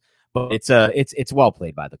defenders. But it's well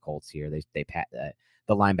played by the Colts here. The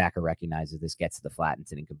the linebacker recognizes this, gets to the flat, and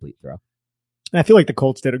it's an incomplete throw. And I feel like the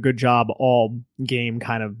Colts did a good job all game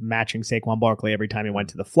kind of matching Saquon Barkley every time he went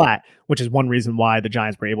to the flat, which is one reason why the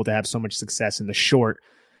Giants were able to have so much success in the short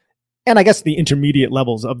and I guess the intermediate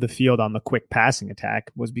levels of the field on the quick passing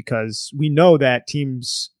attack, was because we know that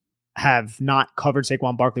teams have not covered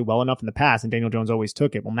Saquon Barkley well enough in the past, and Daniel Jones always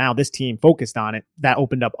took it. Well, now this team focused on it. That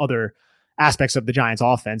opened up other aspects of the Giants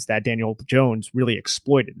offense that Daniel Jones really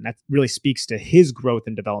exploited. And that really speaks to his growth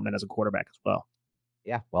and development as a quarterback as well.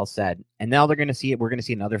 Yeah, well said. And now we're going to see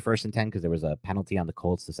another 1st and 10 because there was a penalty on the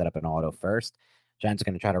Colts to set up an auto first. Giants are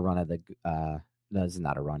going to try to run out of the, no, this is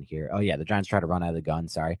not a run here. Oh yeah, the Giants try to run out of the gun.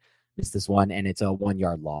 Sorry. Missed this one, and it's a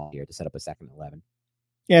 1-yard loss here to set up a 2nd and 11.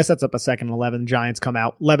 Yeah, sets up a 2nd and 11. Giants come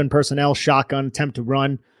out, 11 personnel, shotgun, attempt to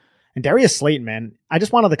run. And Darius Slayton, man, I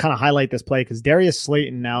just wanted to kind of highlight this play because Darius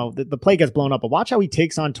Slayton now, the play gets blown up, but watch how he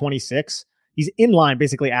takes on 26. He's in line,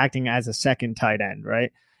 basically acting as a second tight end,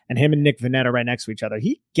 right? And him and Nick Vannett right next to each other.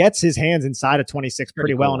 He gets his hands inside of 26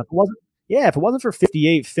 pretty well. Cool. And if it wasn't for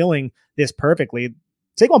 58 filling this perfectly,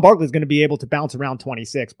 Saquon Barkley is going to be able to bounce around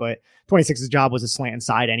 26, but 26's job was a slant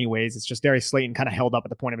inside anyways. It's just Darius Slayton kind of held up at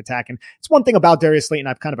the point of attack. And it's one thing about Darius Slayton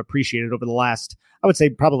I've kind of appreciated over the last, I would say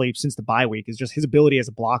probably since the bye week, is just his ability as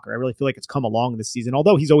a blocker. I really feel like it's come along this season,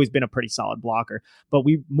 although he's always been a pretty solid blocker, but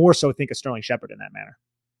we more so think of Sterling Shepard in that manner.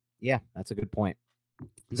 Yeah, that's a good point.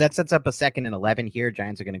 That sets up a 2nd and 11 here.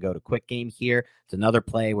 Giants are going to go to quick game here. It's another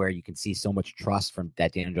play where you can see so much trust from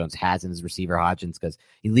that Daniel Jones has in his receiver Hodgins, because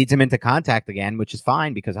he leads him into contact again, which is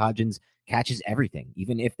fine because Hodgins catches everything,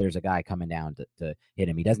 even if there's a guy coming down to hit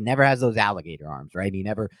him. He never has those alligator arms, right? He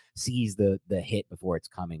never sees the hit before it's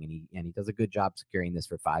coming, and he does a good job securing this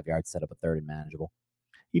for 5 yards, set up a 3rd and manageable.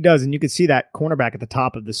 He does, and you can see that cornerback at the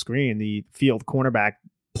top of the screen, the field cornerback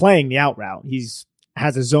playing the out route.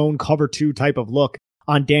 Has a zone cover 2 type of look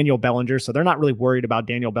on Daniel Bellinger, so they're not really worried about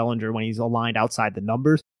Daniel Bellinger when he's aligned outside the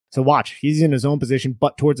numbers. So watch, he's in his own position,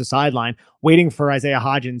 but towards the sideline, waiting for Isaiah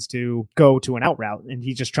Hodgins to go to an out route, and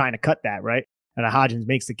he's just trying to cut that, right? And Hodgins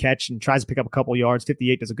makes the catch and tries to pick up a couple yards.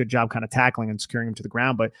 58 does a good job kind of tackling and securing him to the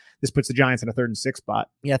ground, but this puts the Giants in a 3rd and 6 spot.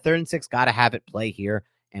 Yeah, 3rd and 6, got to have it play here,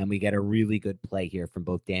 and we get a really good play here from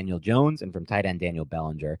both Daniel Jones and from tight end Daniel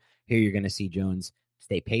Bellinger. Here you're going to see Jones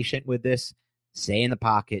stay patient with this, stay in the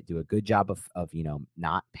pocket, do a good job of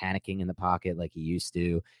not panicking in the pocket like he used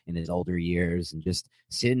to in his older years, and just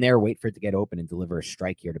sit in there, wait for it to get open, and deliver a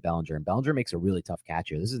strike here to Bellinger. And Bellinger makes a really tough catch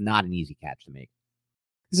here. This is not an easy catch to make.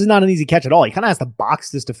 This is not an easy catch at all. He kind of has to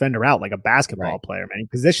box this defender out like a basketball player, man. He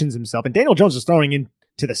positions himself, and Daniel Jones is throwing into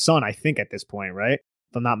the sun, I think, at this point, right?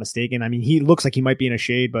 If I'm not mistaken. I mean, he looks like he might be in a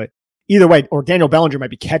shade, but either way, or Daniel Bellinger might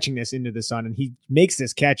be catching this into the sun, and he makes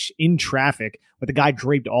this catch in traffic with the guy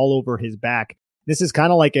draped all over his back. This is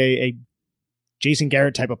kind of like a Jason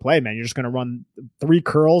Garrett type of play, man. You're just going to run 3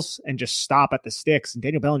 curls and just stop at the sticks. And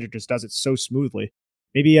Daniel Bellinger just does it so smoothly.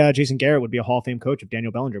 Maybe Jason Garrett would be a Hall of Fame coach if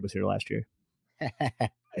Daniel Bellinger was here last year.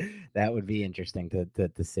 That would be interesting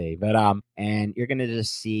to see. But and you're going to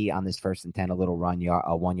just see on this 1st and 10 a little run,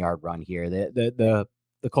 a 1-yard run here. The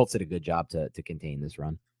Colts did a good job to contain this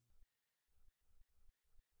run.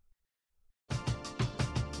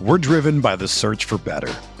 We're driven by the search for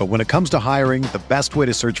better. But when it comes to hiring, the best way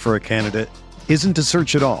to search for a candidate isn't to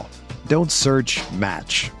search at all. Don't search,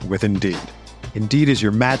 match with Indeed. Indeed is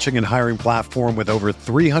your matching and hiring platform with over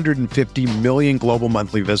 350 million global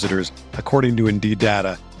monthly visitors, according to Indeed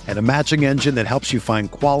data, and a matching engine that helps you find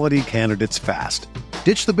quality candidates fast.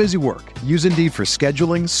 Ditch the busy work. Use Indeed for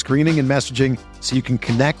scheduling, screening, and messaging so you can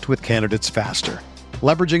connect with candidates faster.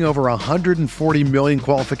 Leveraging over 140 million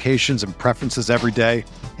qualifications and preferences every day,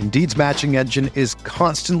 Indeed's matching engine is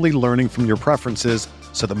constantly learning from your preferences,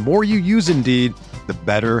 so the more you use Indeed, the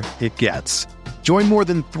better it gets. Join more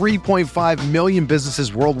than 3.5 million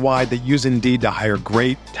businesses worldwide that use Indeed to hire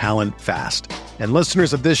great talent fast. And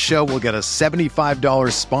listeners of this show will get a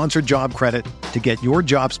 $75 sponsored job credit to get your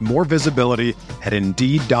jobs more visibility at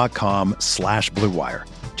Indeed.com/Blue Wire.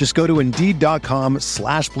 Just go to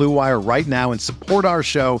Indeed.com/Blue Wire right now and support our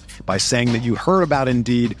show by saying that you heard about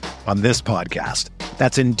Indeed on this podcast.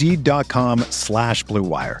 That's Indeed.com/Blue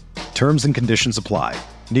Wire. Terms and conditions apply.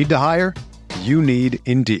 Need to hire? You need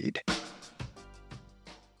Indeed.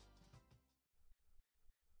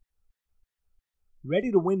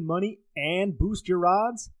 Ready to win money and boost your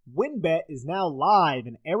odds? WynnBET is now live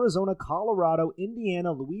in Arizona, Colorado,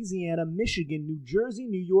 Indiana, Louisiana, Michigan, New Jersey,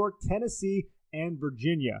 New York, Tennessee, and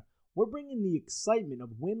Virginia. We're bringing the excitement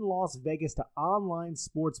of Wynn Las Vegas to online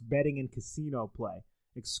sports betting and casino play.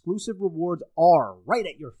 Exclusive rewards are right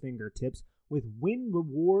at your fingertips with Wynn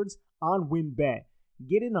Rewards on WynnBET.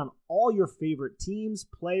 Get in on all your favorite teams,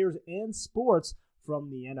 players, and sports from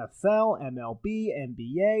the NFL, MLB,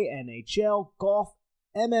 NBA, NHL, golf,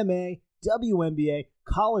 MMA, WNBA,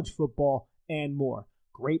 college football, and more.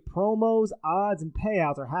 Great promos, odds, and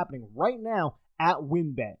payouts are happening right now at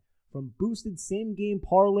WynnBET. From boosted same-game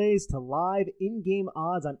parlays to live in-game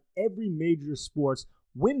odds on every major sports,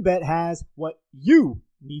 WynnBET has what you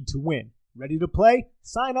need to win. Ready to play?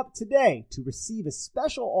 Sign up today to receive a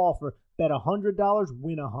special offer. Bet $100,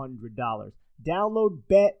 win $100. Download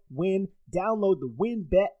Bet Win. Download the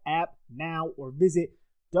WynnBET app now or visit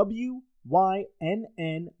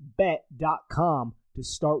wynnbet.com to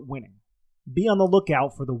start winning. Be on the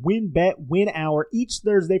lookout for the WynnBET Win Hour each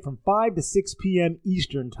Thursday from 5 to 6 p.m.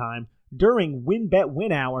 Eastern Time. During WynnBET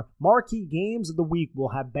Win Hour, marquee games of the week will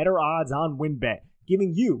have better odds on WynnBET,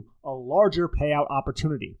 giving you a larger payout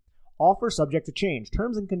opportunity. Offer subject to change.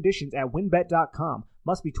 Terms and conditions at wynnbet.com.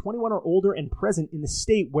 Must be 21 or older and present in the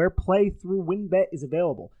state where play through WynnBET is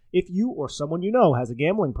available. If you or someone you know has a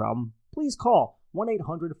gambling problem, please call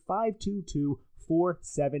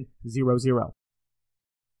 1-800-522-4700.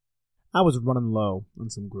 I was running low on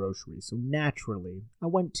some groceries, so naturally, I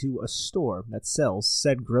went to a store that sells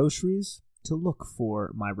said groceries to look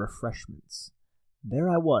for my refreshments. There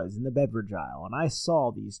I was in the beverage aisle, and I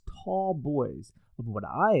saw these tall boys of what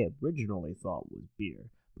I originally thought was beer,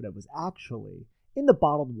 but it was actually in the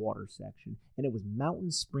bottled water section, and it was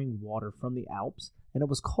mountain spring water from the Alps, and it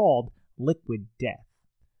was called Liquid Death.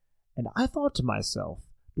 And I thought to myself,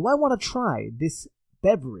 do I want to try this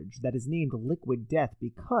beverage that is named Liquid Death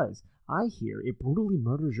because I hear it brutally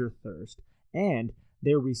murders your thirst, and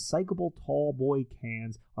their recyclable tall boy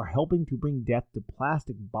cans are helping to bring death to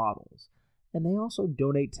plastic bottles. And they also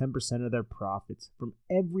donate 10% of their profits from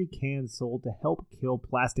every can sold to help kill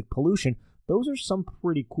plastic pollution. Those are some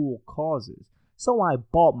pretty cool causes. So I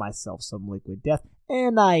bought myself some Liquid Death,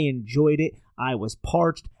 and I enjoyed it. I was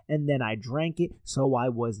parched, and then I drank it, so I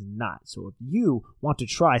was not. So if you want to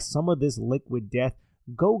try some of this Liquid Death,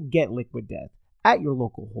 go get Liquid Death at your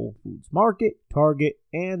local Whole Foods Market, Target,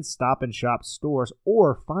 and Stop and Shop stores,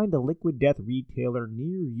 or find a Liquid Death retailer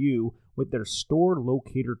near you with their store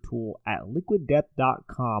locator tool at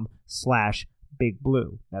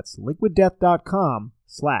liquiddeath.com/bigblue. That's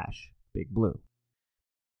liquiddeath.com/bigblue.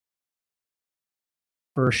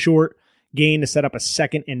 For a short gain to set up a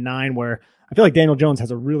 2nd and 9 where I feel like Daniel Jones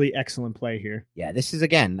has a really excellent play here. Yeah, this is,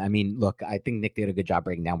 again, I mean, look, I think Nick did a good job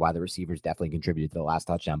breaking down why the receivers definitely contributed to the last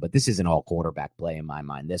touchdown, but this is an all quarterback play in my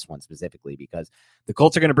mind, this one specifically, because the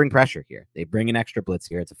Colts are going to bring pressure here. They bring an extra blitz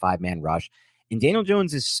here. It's a 5-man rush. And Daniel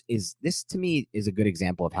Jones is this to me is a good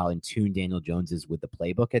example of how in tune Daniel Jones is with the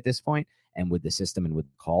playbook at this point and with the system and with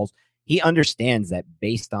the calls. He understands that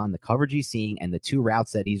based on the coverage he's seeing and the 2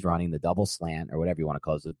 routes that he's running, the double slant or whatever you want to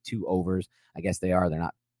call it, the 2 overs, I guess they are. They're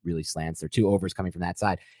not really slants. They're 2 overs coming from that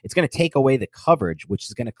side. It's going to take away the coverage, which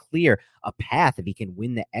is going to clear a path if he can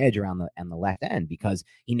win the edge around the left end, because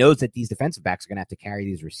he knows that these defensive backs are going to have to carry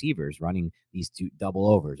these receivers running these 2 double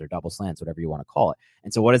overs or double slants, whatever you want to call it.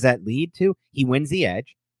 And so what does that lead to? He wins the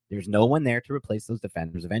edge. There's no one there to replace those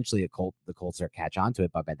defenders. Eventually, the Colts are catch on to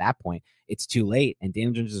it, but by that point, it's too late, and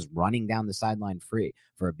Daniel Jones is running down the sideline free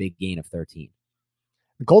for a big gain of 13.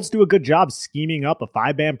 The Colts do a good job scheming up a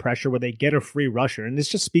 5-man pressure where they get a free rusher, and this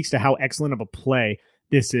just speaks to how excellent of a play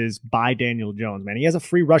this is by Daniel Jones, man. He has a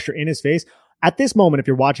free rusher in his face. At this moment, if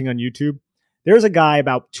you're watching on YouTube, there's a guy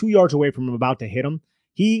about 2 yards away from him about to hit him.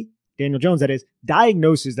 Daniel Jones, that is,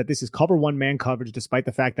 diagnoses that this is cover 1 man coverage, despite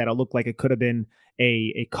the fact that it looked like it could have been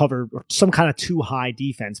a cover or some kind of too high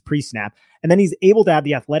defense pre-snap. And then he's able to have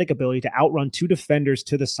the athletic ability to outrun 2 defenders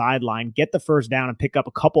to the sideline, get the first down, and pick up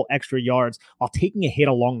a couple extra yards while taking a hit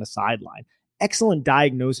along the sideline. Excellent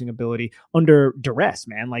diagnosing ability under duress,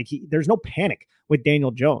 man. Like there's no panic with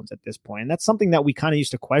Daniel Jones at this point. And that's something that we kind of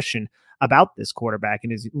used to question about this quarterback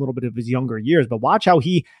in his little bit of his younger years. But watch how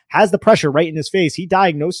he has the pressure right in his face. He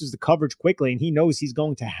diagnoses the coverage quickly, and he knows he's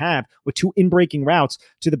going to have, with 2 in-breaking routes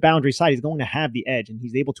to the boundary side, he's going to have the edge, and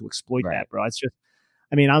he's able to exploit that, bro. It's just,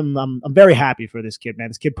 I mean, I'm very happy for this kid, man.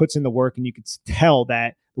 This kid puts in the work, and you could tell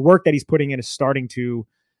that the work that he's putting in is starting to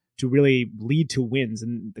really lead to wins,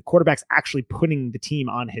 and the quarterback's actually putting the team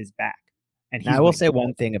on his back. And I will say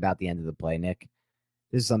one thing about the end of the play, Nick.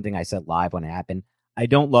 This is something I said live when it happened. I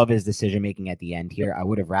don't love his decision-making at the end here. I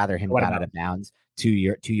would have rather him got out of bounds 2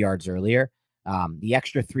 yards earlier. The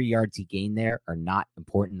extra 3 yards he gained there are not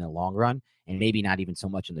important in the long run, and maybe not even so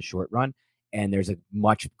much in the short run. And there's a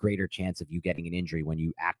much greater chance of you getting an injury when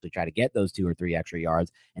you actually try to get those 2 or 3 extra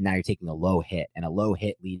yards, and now you're taking a low hit. And a low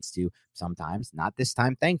hit leads to sometimes, not this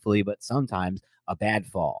time, thankfully, but sometimes a bad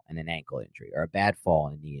fall and an ankle injury, or a bad fall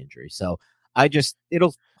and a knee injury. So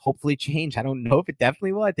It'll hopefully change. I don't know if it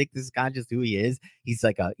definitely will. I think this is kind of just who he is. He's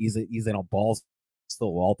like he's in a balls to the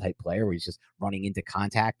wall type player where he's just running into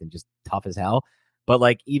contact and just tough as hell. But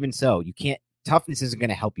like, even so, toughness isn't going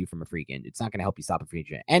to help you from a freak end. It's not going to help you stop a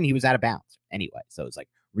freak end. And he was out of bounds anyway. So it's like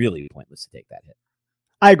really pointless to take that hit.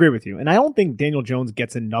 I agree with you. And I don't think Daniel Jones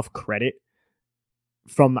gets enough credit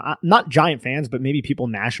from not Giant fans, but maybe people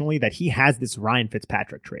nationally, that he has this Ryan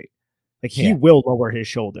Fitzpatrick trait. Like, he will lower his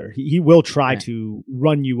shoulder. He will try to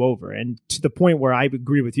run you over. And to the point where I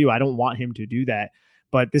agree with you, I don't want him to do that.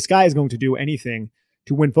 But this guy is going to do anything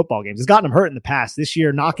to win football games. It's gotten him hurt in the past. This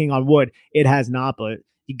year, knocking on wood, it has not. But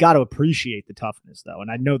you got to appreciate the toughness, though.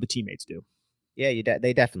 And I know the teammates do. Yeah,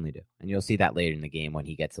 they definitely do. And you'll see that later in the game when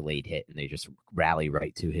he gets a late hit and they just rally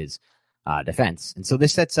right to his defense. And so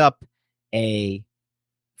this sets up a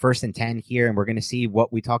 1st and 10 here, and we're going to see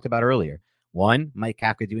what we talked about earlier. One, Mike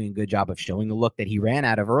Kafka doing a good job of showing the look that he ran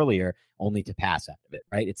out of earlier, only to pass out of it,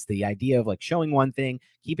 right? It's the idea of like showing one thing,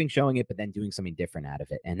 showing it, but then doing something different out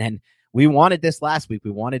of it. And then we wanted this last week.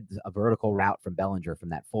 We wanted a vertical route from Bellinger from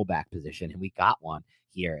that fullback position, and we got one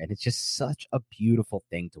here. And it's just such a beautiful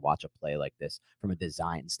thing to watch a play like this from a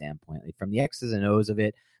design standpoint. Like, from the X's and O's of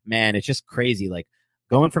it, man, it's just crazy. Like,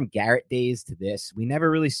 going from Garrett days to this, we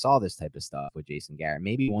never really saw this type of stuff with Jason Garrett.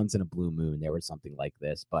 Maybe once in a blue moon there was something like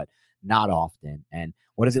this, but not often. And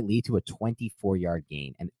what does it lead to? A 24-yard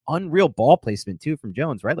gain. And unreal ball placement, too, from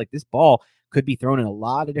Jones, right? Like, this ball could be thrown in a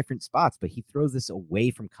lot of different spots, but he throws this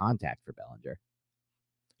away from contact for Bellinger.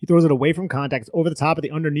 He throws it away from contact. It's over the top of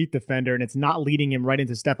the underneath defender, and it's not leading him right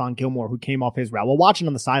into Stephon Gilmore, who came off his route. Well, watching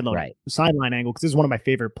on the sideline angle, because this is one of my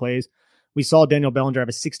favorite plays. We saw Daniel Bellinger have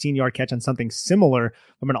a 16-yard catch on something similar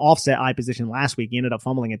from an offset I position last week. He ended up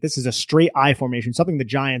fumbling it. This is a straight I formation, something the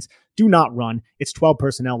Giants do not run. It's 12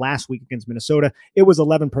 personnel. Last week against Minnesota, it was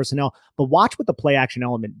 11 personnel. But watch what the play action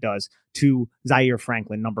element does to Zaire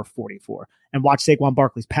Franklin, number 44. And watch Saquon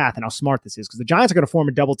Barkley's path and how smart this is, because the Giants are going to form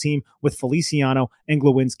a double team with Feliciano and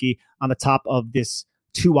Glowinski on the top of this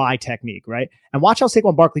 2-eye technique, right? And watch how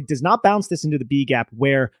Saquon Barkley does not bounce this into the B gap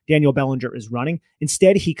where Daniel Bellinger is running.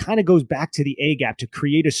 Instead, he kind of goes back to the A gap to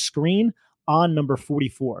create a screen on number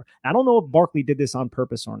 44. I don't know if Barkley did this on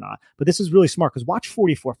purpose or not, but this is really smart, because watch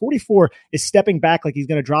 44. 44 is stepping back like he's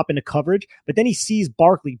going to drop into coverage, but then he sees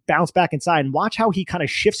Barkley bounce back inside, and watch how he kind of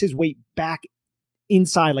shifts his weight back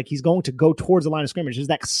inside like he's going to go towards the line of scrimmage. There's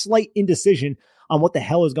that slight indecision on what the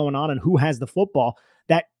hell is going on and who has the football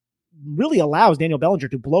that really allows Daniel Bellinger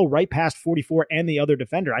to blow right past 44 and the other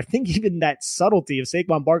defender. I think even that subtlety of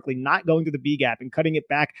Saquon Barkley not going to the B gap and cutting it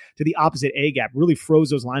back to the opposite A gap really froze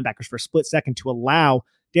those linebackers for a split second to allow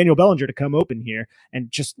Daniel Bellinger to come open here. And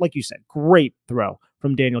just like you said, great throw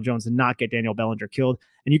from Daniel Jones to not get Daniel Bellinger killed.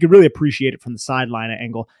 And you can really appreciate it from the sideline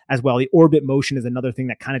angle as well. The orbit motion is another thing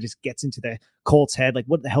that kind of just gets into the Colts' head. Like,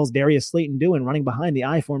 what the hell is Darius Slayton doing running behind the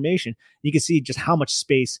I formation? You can see just how much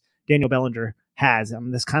space Daniel Bellinger has.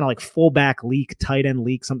 This kind of like fullback leak, tight end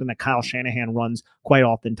leak, something that Kyle Shanahan runs quite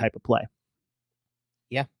often type of play.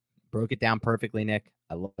 Yeah, broke it down perfectly, Nick.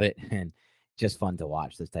 I love it. And just fun to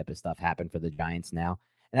watch this type of stuff happen for the Giants now.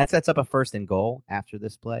 And that sets up a 1st and goal after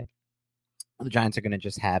this play. The Giants are going to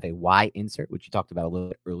just have a Y insert, which you talked about a little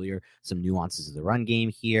bit earlier, some nuances of the run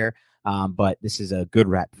game here. But this is a good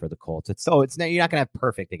rep for the Colts. You're not going to have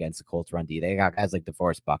perfect against the Colts run D. They got guys like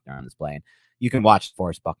DeForest Buckner on this play. And you can watch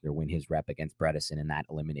DeForest Buckner win his rep against Bredesen, and that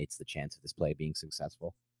eliminates the chance of this play being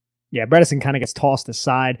successful. Yeah, Bredesen kind of gets tossed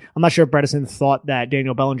aside. I'm not sure if Bredesen thought that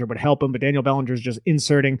Daniel Bellinger would help him, but Daniel Bellinger is just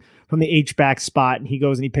inserting from the H-back spot, and he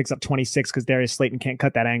goes and he picks up 26 because Darius Slayton can't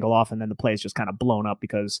cut that angle off, and then the play is just kind of blown up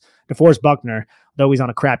because DeForest Buckner, though he's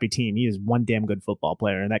on a crappy team, he is one damn good football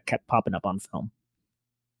player, and that kept popping up on film.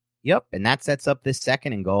 Yep, and that sets up this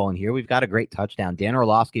 2nd and goal, and here we've got a great touchdown. Dan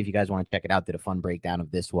Orlovsky, if you guys want to check it out, did a fun breakdown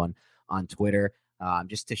of this one on Twitter.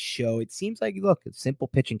 Just to show, it seems like, look, a simple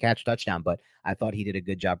pitch and catch touchdown, but I thought he did a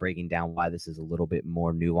good job breaking down why this is a little bit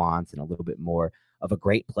more nuanced and a little bit more of a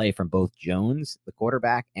great play from both Jones, the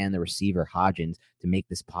quarterback, and the receiver, Hodgins, to make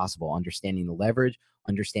this possible, understanding the leverage,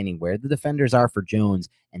 understanding where the defenders are for Jones,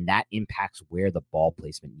 and that impacts where the ball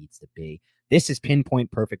placement needs to be. This is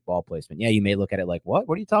pinpoint perfect ball placement. Yeah, you may look at it like, what?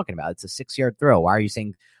 What are you talking about? It's a 6-yard throw. Why are you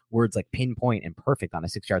saying words like pinpoint and perfect on a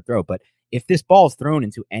 6-yard throw? But if this ball is thrown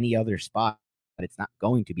into any other spot, but it's not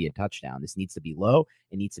going to be a touchdown. This needs to be low.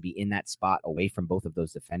 It needs to be in that spot away from both of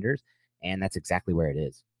those defenders, and that's exactly where it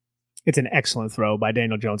is. It's an excellent throw by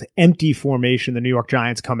Daniel Jones. Empty formation. The New York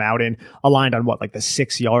Giants come out in, aligned on what, like the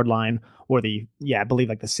 6-yard line or I believe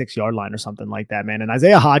like the 6-yard line or something like that, man. And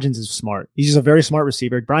Isaiah Hodgins is smart. He's just a very smart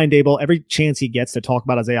receiver. Brian Daboll, every chance he gets to talk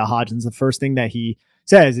about Isaiah Hodgins, the first thing that he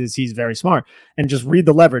says is he's very smart. And just read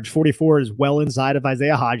the leverage. 44 is well inside of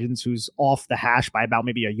Isaiah Hodgins, who's off the hash by about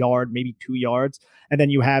maybe a yard, maybe 2 yards. And then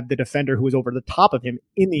you have the defender who is over the top of him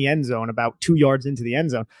in the end zone, about 2 yards into the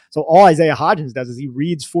end zone. So all Isaiah Hodgins does is he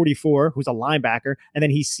reads 44, who's a linebacker, and then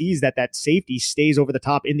he sees that safety stays over the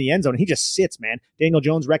top in the end zone. And he just sits, man. Daniel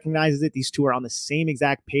Jones recognizes it. These two are on the same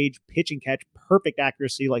exact page, pitch and catch, perfect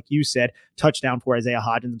accuracy, like you said, touchdown for Isaiah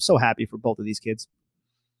Hodgins. I'm so happy for both of these kids.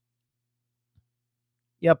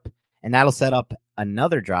 Yep. And that'll set up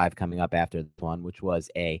another drive coming up after this one, which was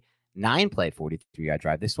a 9-play 43-yard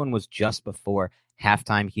drive. This one was just before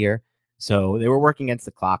halftime here. So they were working against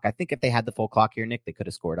the clock. I think if they had the full clock here, Nick, they could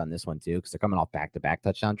have scored on this one too, because they're coming off back-to-back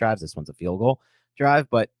touchdown drives. This one's a field goal drive,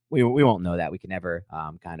 but we won't know that. We can never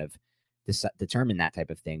kind of determine that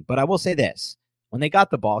type of thing. But I will say this. When they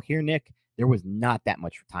got the ball here, Nick, there was not that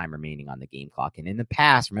much time remaining on the game clock. And in the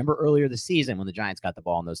past, remember earlier this season when the Giants got the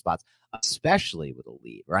ball in those spots, especially with a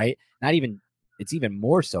lead, right? It's even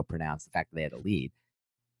more so pronounced the fact that they had a lead.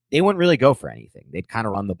 They wouldn't really go for anything. They'd kind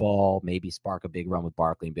of run the ball, maybe spark a big run with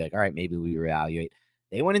Barkley and be like, all right, maybe we reevaluate.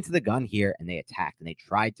 They went into the gun here and they attacked and they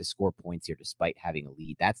tried to score points here despite having a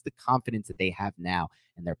lead. That's the confidence that they have now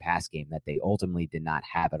in their pass game that they ultimately did not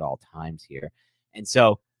have at all times here. And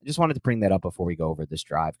so I just wanted to bring that up before we go over this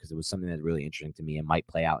drive because it was something that's really interesting to me and might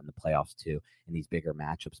play out in the playoffs too in these bigger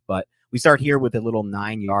matchups. But we start here with a little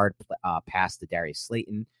 9-yard pass to Darius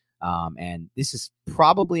Slayton. And this is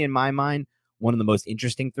probably, in my mind, one of the most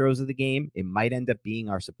interesting throws of the game. It might end up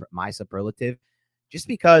being my superlative just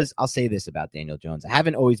because I'll say this about Daniel Jones. I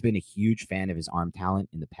haven't always been a huge fan of his arm talent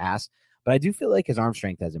in the past, but I do feel like his arm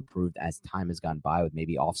strength has improved as time has gone by with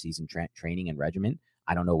maybe off-season training and regimen.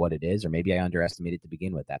 I don't know what it is, or maybe I underestimated to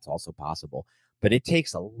begin with. That's also possible. But it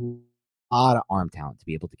takes a lot of arm talent to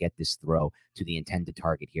be able to get this throw to the intended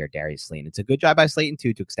target here, Darius Slayton. It's a good job by Slayton,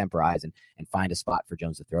 too, to extemporize and find a spot for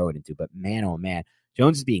Jones to throw it into. But man, oh man,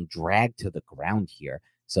 Jones is being dragged to the ground here.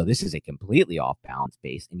 So this is a completely off-balance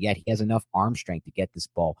base, and yet he has enough arm strength to get this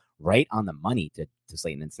ball right on the money to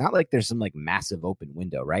Slayton. It's not like there's some like massive open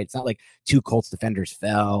window, right? It's not like two Colts defenders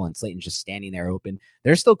fell and Slayton's just standing there open.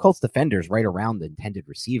 There's still Colts defenders right around the intended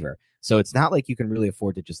receiver. So it's not like you can really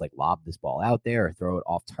afford to just like lob this ball out there or throw it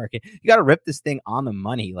off target. You got to rip this thing on the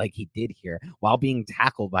money like he did here while being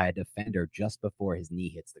tackled by a defender just before his knee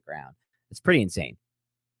hits the ground. It's pretty insane.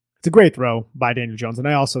 It's a great throw by Daniel Jones. And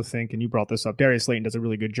I also think, and you brought this up, Darius Slayton does a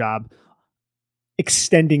really good job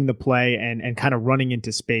extending the play and kind of running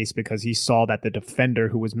into space because he saw that the defender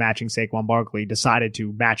who was matching Saquon Barkley decided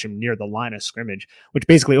to match him near the line of scrimmage, which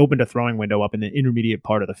basically opened a throwing window up in the intermediate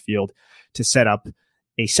part of the field to set up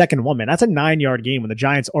a second one. Man, that's a 9-yard game when the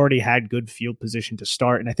Giants already had good field position to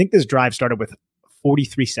start. And I think this drive started with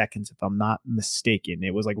 43 seconds, if I'm not mistaken.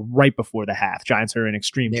 It was like right before the half. Giants are in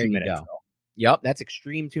extreme 2-minute. Yep, that's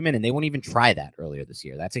extreme 2-minute. And they won't even try that earlier this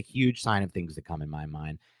year. That's a huge sign of things to come in my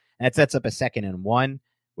mind. And that sets up a 2nd and 1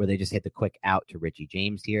 where they just hit the quick out to Richie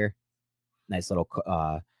James here. Nice little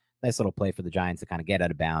play for the Giants to kind of get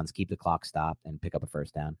out of bounds, keep the clock stopped, and pick up a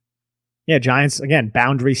first down. Yeah, Giants, again,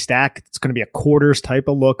 boundary stack. It's going to be a quarters type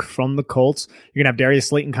of look from the Colts. You're going to have Darius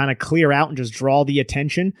Slayton kind of clear out and just draw the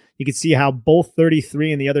attention. You can see how both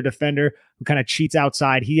 33 and the other defender who kind of cheats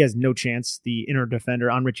outside, he has no chance, the inner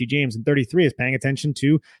defender on Richie James. And 33 is paying attention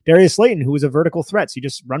to Darius Slayton, who is a vertical threat. So you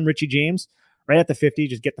just run Richie James right at the 50,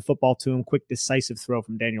 just get the football to him. Quick, decisive throw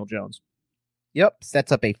from Daniel Jones. Yep,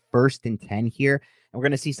 sets up a 1st and 10 here. And we're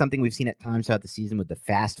going to see something we've seen at times throughout the season with the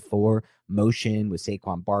fast 4 motion with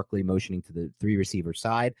Saquon Barkley motioning to the 3 receiver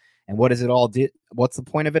side. And what does it all do? What's the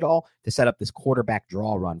point of it all? To set up this quarterback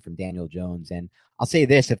draw run from Daniel Jones. And I'll say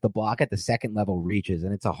this, if the block at the second level reaches,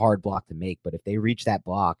 and it's a hard block to make, but if they reach that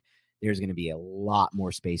block, there's going to be a lot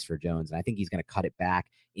more space for Jones. And I think he's going to cut it back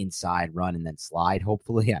inside, run, and then slide,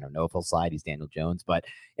 hopefully. I don't know if he'll slide. He's Daniel Jones, but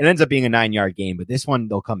it ends up being a 9-yard game. But this one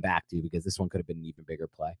they'll come back to because this one could have been an even bigger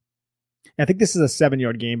play. I think this is a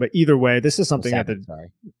 7-yard game, but either way, this is something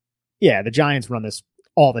the Giants run this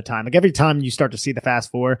all the time. Like every time you start to see the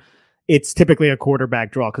fast 4, it's typically a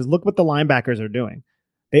quarterback draw because look what the linebackers are doing.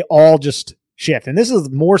 They all just shift. And this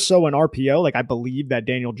is more so an RPO. Like I believe that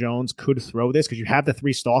Daniel Jones could throw this because you have the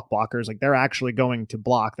 3 stalk blockers. Like they're actually going to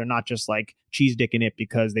block. They're not just like cheese dicking it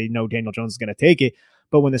because they know Daniel Jones is going to take it.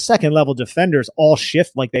 But when the second level defenders all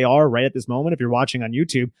shift like they are right at this moment, if you're watching on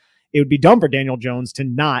YouTube, it would be dumb for Daniel Jones to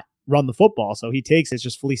not run the football. So he takes it's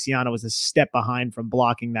just Feliciano is a step behind from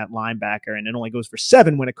blocking that linebacker, and it only goes for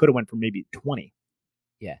 7 when it could have went for maybe 20.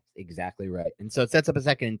 Yeah, exactly right. And so it sets up a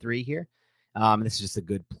 2nd and 3 here. This is just a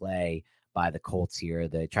good play by the Colts here.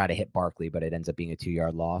 They try to hit Barkley, but it ends up being a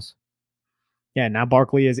 2-yard loss. Yeah, now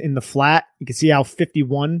Barkley is in the flat. You can see how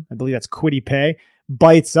 51, I believe that's Kwity Paye,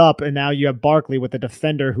 bites up, and now you have Barkley with a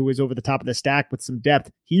defender who is over the top of the stack with some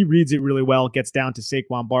depth. He reads it really well, gets down to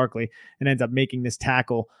Saquon Barkley, and ends up making this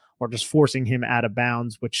tackle or just forcing him out of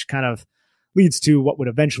bounds, which kind of leads to what would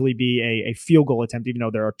eventually be a field goal attempt, even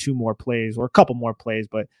though there are two more plays or a couple more plays,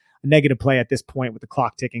 but a negative play at this point with the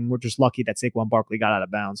clock ticking. We're just lucky that Saquon Barkley got out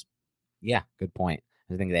of bounds. Yeah, good point.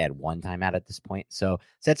 I think they had one timeout at this point. So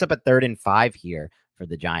sets up a 3rd and 5 here for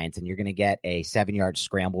the Giants, and you're going to get a 7-yard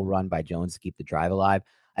scramble run by Jones to keep the drive alive.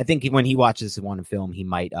 I think when he watches this one in film, he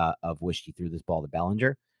might have wished he threw this ball to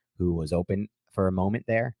Bellinger, who was open for a moment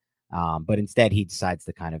there. But instead, he decides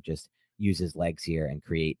to kind of just use his legs here and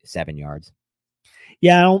create 7 yards.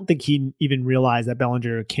 Yeah, I don't think he even realized that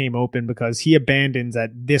Bellinger came open because he abandons at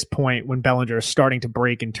this point when Bellinger is starting to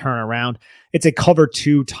break and turn around. It's a cover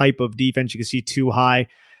 2 type of defense. You can see too high.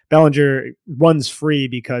 Bellinger runs free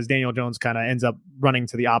because Daniel Jones kind of ends up running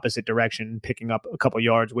to the opposite direction, picking up a couple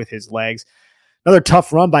yards with his legs. Another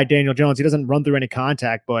tough run by Daniel Jones. He doesn't run through any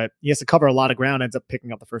contact, but he has to cover a lot of ground, ends up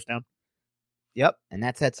picking up the first down. Yep, and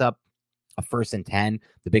that sets up a 1st and 10,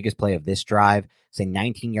 the biggest play of this drive. It's a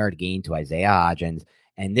 19-yard gain to Isaiah Hodgins.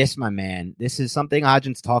 And this, my man, this is something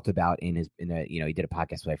Hodgins talked about he did a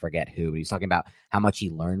podcast with, I forget who, but he's talking about how much he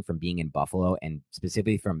learned from being in Buffalo and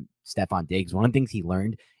specifically from Stephon Diggs. One of the things he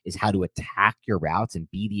learned is how to attack your routes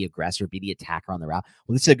and be the aggressor, be the attacker on the route.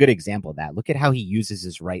 Well, this is a good example of that. Look at how he uses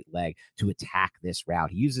his right leg to attack this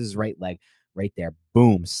route. He uses his right leg right there.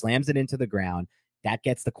 Boom, slams it into the ground. That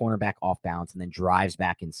gets the cornerback off balance and then drives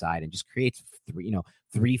back inside and just creates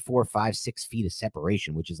 3, 4, 5, 6 feet of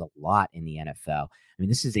separation, which is a lot in the NFL. I mean,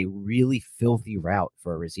 this is a really filthy route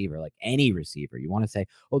for a receiver, like any receiver. You want to say,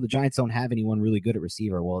 oh, the Giants don't have anyone really good at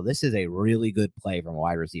receiver. Well, this is a really good play from a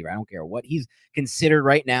wide receiver. I don't care what he's considered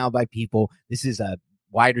right now by people. This is a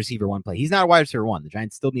wide receiver 1 play. He's not a wide receiver 1. The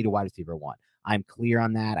Giants still need a wide receiver 1. I'm clear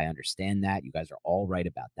on that. I understand that. You guys are all right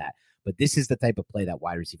about that. But this is the type of play that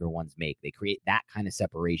wide receiver 1s make. They create that kind of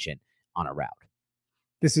separation on a route.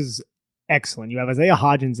 This is excellent. You have Isaiah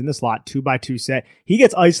Hodgins in the slot, 2x2 set. He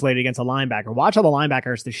gets isolated against a linebacker. Watch how the linebacker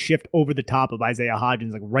has to shift over the top of Isaiah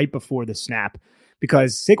Hodgins, like right before the snap,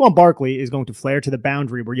 because Saquon Barkley is going to flare to the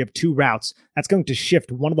boundary where you have 2 routes. That's going to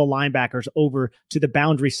shift one of the linebackers over to the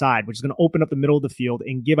boundary side, which is going to open up the middle of the field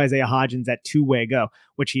and give Isaiah Hodgins that 2-way go,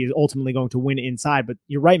 which he is ultimately going to win inside. But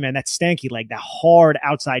you're right, man, that stanky leg, that hard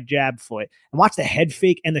outside jab foot. And watch the head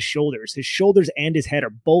fake and the shoulders. His shoulders and his head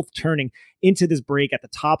are both turning into this break at the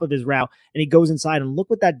top of his route, and he goes inside, and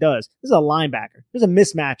look what that does. This is a linebacker. There's a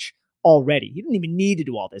mismatch already. He didn't even need to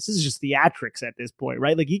do all this. This is just theatrics at this point,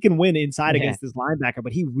 right? Like, he can win inside against this linebacker,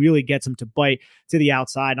 but he really gets him to bite to the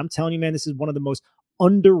outside. And I'm telling you, man, this is one of the most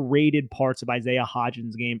underrated parts of Isaiah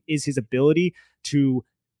Hodgins' game is his ability to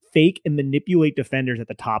fake and manipulate defenders at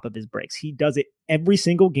the top of his breaks. He does it every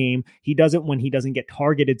single game. He does it when he doesn't get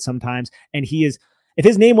targeted sometimes. And he is, if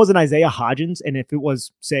his name wasn't Isaiah Hodgins, and if it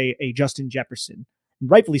was, say, a Justin Jefferson,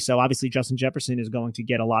 rightfully so. Obviously, Justin Jefferson is going to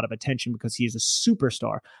get a lot of attention because he is a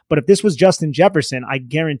superstar. But if this was Justin Jefferson, I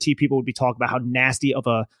guarantee people would be talking about how nasty of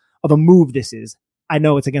a move this is. I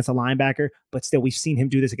know it's against a linebacker, but still, we've seen him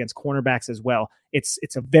do this against cornerbacks as well. It's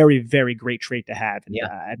a very, very great trait to have, and, and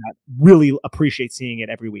I really appreciate seeing it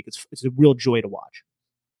every week. It's a real joy to watch.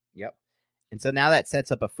 Yep. And so now that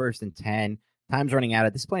sets up a 1st and 10. Time's running out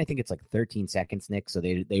at this point. I think it's like 13 seconds, Nick. So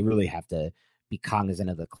they really have to be cognizant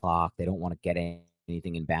of the clock. They don't want to get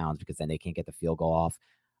anything in bounds because then they can't get the field goal off.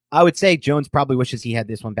 I would say Jones probably wishes he had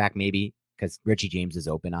this one back, maybe because Richie James is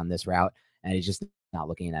open on this route and he's just not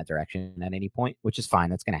looking in that direction at any point, which is fine.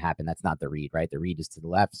 That's going to happen. That's not the read, right? The read is to the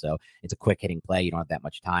left. So it's a quick hitting play. You don't have that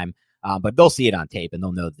much time, but they'll see it on tape and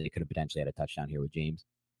they'll know that they could have potentially had a touchdown here with James.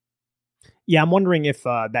 Yeah, I'm wondering if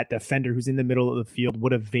that defender who's in the middle of the field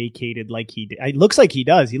would have vacated like he did. It looks like he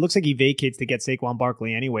does. He looks like he vacates to get Saquon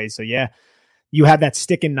Barkley anyway. So yeah, you have that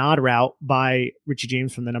stick and nod route by Richie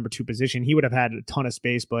James from the number 2 position. He would have had a ton of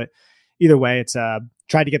space, but either way, it's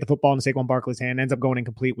tried to get the football into Saquon Barkley's hand, ends up going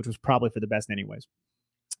incomplete, which was probably for the best anyways.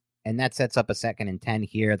 And that sets up a 2nd and 10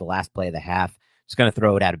 here, the last play of the half. Just going to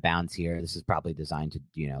throw it out of bounds here. This is probably designed to,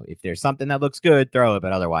 if there's something that looks good, throw it,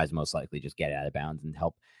 but otherwise, most likely just get it out of bounds and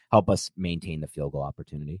help us maintain the field goal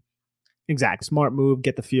opportunity. Exact. Smart move,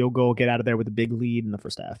 get the field goal, get out of there with a big lead in the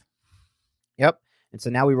first half. Yep. And so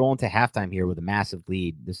now we roll into halftime here with a massive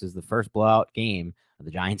lead. This is the first blowout game of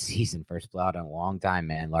the Giants season. First blowout in a long time,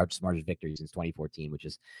 man. Largest margin victory since 2014, which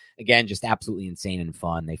is, again, just absolutely insane and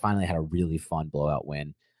fun. They finally had a really fun blowout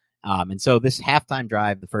win. And so this halftime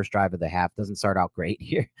drive, the first drive of the half, doesn't start out great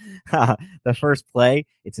here. The first play,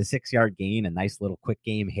 it's a 6-yard gain, a nice little quick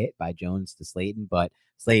game hit by Jones to Slayton, but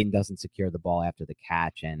Slayton doesn't secure the ball after the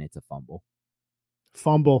catch, and it's a fumble.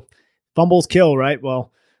 Fumbles kill, right?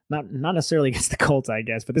 Well, not necessarily against the Colts, I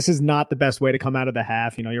guess, but this is not the best way to come out of the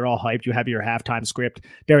half. You're all hyped. You have your halftime script.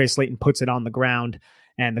 Darius Slayton puts it on the ground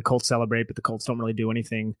and the Colts celebrate, but the Colts don't really do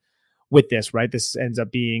anything with this, right? This ends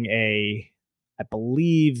up being I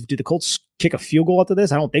believe, did the Colts kick a field goal after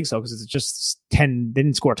this? I don't think so, because it's just 10. They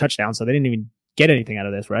didn't score a touchdown, so they didn't even get anything out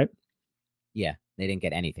of this, right? Yeah, they didn't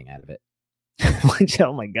get anything out of it.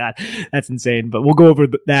 Oh my God, that's insane. But we'll go over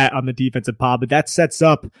that on the defensive pod. But that sets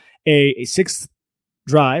up a sixth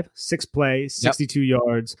drive, 6 play, 62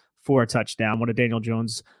 yards for a touchdown. One of Daniel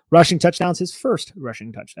Jones' rushing touchdowns, his first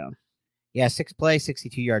rushing touchdown. Yeah, 6 play,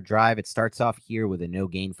 62-yard drive. It starts off here with a no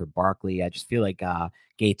gain for Barkley. I just feel like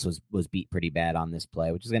Gates was beat pretty bad on this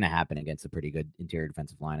play, which is going to happen against a pretty good interior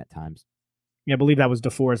defensive line at times. Yeah, I believe that was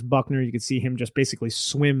DeForest Buckner. You could see him just basically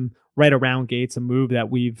swim right around Gates, a move that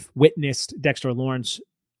we've witnessed Dexter Lawrence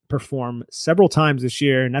perform several times this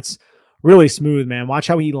year, and that's really smooth, man. Watch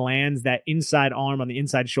how he lands that inside arm on the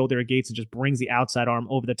inside shoulder of Gates and just brings the outside arm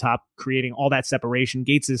over the top, creating all that separation.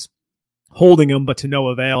 Gates is holding him, but to no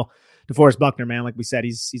avail. DeForest Buckner, man, like we said,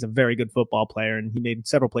 he's a very good football player, and he made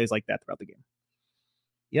several plays like that throughout the game.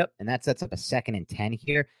 Yep, and that sets up a 2nd and 10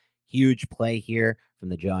 here. Huge play here from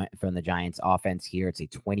the Giants offense here. It's a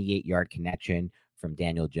 28-yard connection from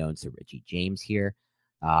Daniel Jones to Richie James here.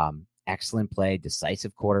 Excellent play,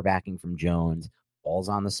 decisive quarterbacking from Jones. Ball's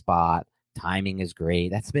on the spot. Timing is great.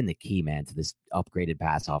 That's been the key, man, to this upgraded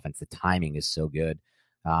pass offense. The timing is so good,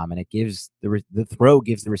 and it gives the throw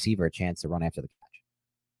gives the receiver a chance to run after the catch.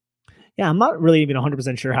 Yeah, I'm not really even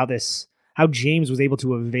 100% sure how James was able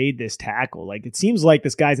to evade this tackle. Like, it seems like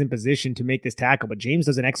this guy's in position to make this tackle, but James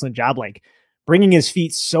does an excellent job, like bringing his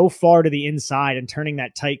feet so far to the inside and turning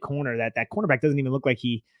that tight corner that cornerback doesn't even look like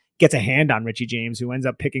he gets a hand on Richie James, who ends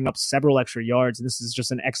up picking up several extra yards. And this is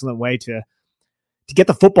just an excellent way to get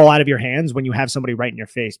the football out of your hands when you have somebody right in your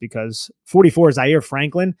face, because 44 Zaire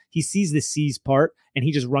Franklin, he sees the C's part and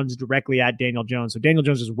he just runs directly at Daniel Jones. So Daniel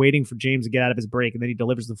Jones is waiting for James to get out of his break, and then he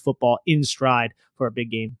delivers the football in stride for a big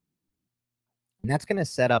game. And that's going to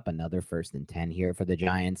set up another 1st and 10 here for the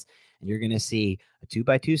Giants. And you're going to see a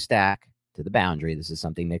 2x2 stack to the boundary. This is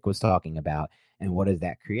something Nick was talking about. And what does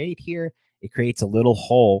that create here? It creates a little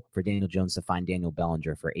hole for Daniel Jones to find Daniel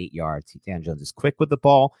Bellinger for 8 yards. Daniel Jones is quick with the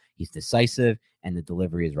ball. He's decisive, and the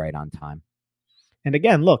delivery is right on time. And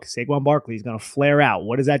again, look, Saquon Barkley is going to flare out.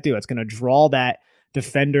 What does that do? It's going to draw that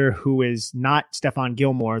defender who is not Stephon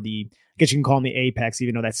Gilmore, I guess you can call him the apex,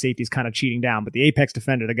 even though that safety is kind of cheating down, but the apex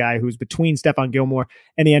defender, the guy who's between Stephon Gilmore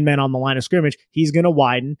and the end man on the line of scrimmage, he's going to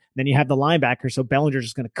widen. Then you have the linebacker, so Bellinger's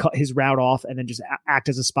just going to cut his route off and then just act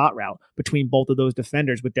as a spot route between both of those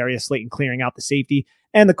defenders, with Darius Slayton clearing out the safety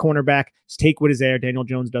and the cornerback. Just take what is there. Daniel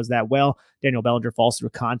Jones does that well. Daniel Bellinger falls through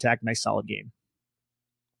contact. Nice, solid game.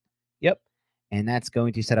 Yep. And that's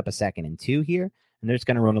going to set up a 2nd and 2 here. And they're just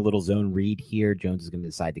going to run a little zone read here. Jones is going to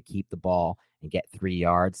decide to keep the ball and get 3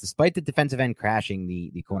 yards. Despite the defensive end crashing,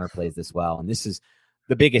 the corner plays this well. And this is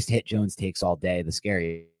the biggest hit Jones takes all day, the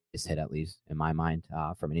scariest hit, at least in my mind,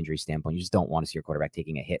 from an injury standpoint. You just don't want to see your quarterback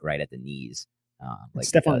taking a hit right at the knees. Like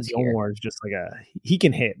Stephon Gilmore is just like he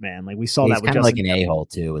can hit, man. Like we saw that. He's kind of like an a-hole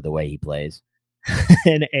too, with the way he plays.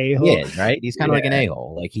 An a-hole, he is, right? He's kind of like an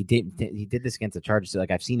a-hole. Like he did this against the Chargers.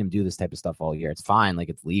 Like I've seen him do this type of stuff all year. It's fine, like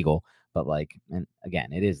it's legal, but like, and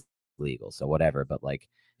again, it is legal, so whatever. But like,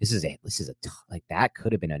 this is like that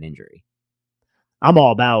could have been an injury. I'm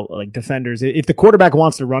all about like defenders. If the quarterback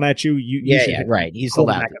wants to run at you, you should right. He's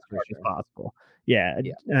allowed as hard as possible. Yeah,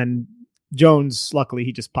 and Jones, luckily,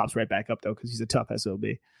 he just pops right back up though because he's a tough SOB.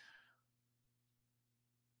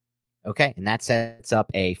 Okay, and that sets up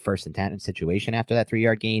a 1st and 10 situation after that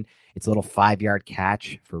 3-yard gain. It's a little 5-yard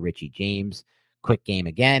catch for Richie James. Quick game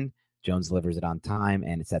again. Jones delivers it on time,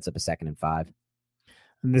 and it sets up a 2nd and 5.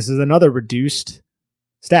 And this is another reduced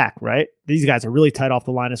stack, right? These guys are really tight off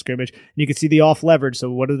the line of scrimmage. And you can see the off leverage. So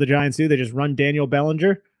what do the Giants do? They just run Daniel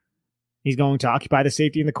Bellinger. He's going to occupy the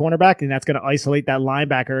safety and the cornerback, and that's going to isolate that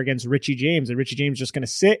linebacker against Richie James. And Richie James just going to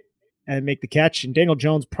sit and make the catch. And Daniel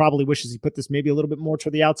Jones probably wishes he put this maybe a little bit more to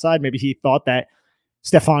the outside. Maybe he thought that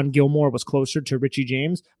Stephon Gilmore was closer to Richie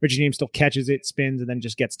James. Richie James still catches it, spins, and then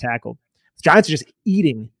just gets tackled. The Giants are just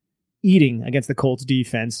eating against the Colts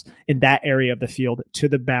defense in that area of the field to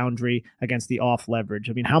the boundary against the off leverage.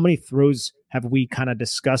 I mean, how many throws have we kind of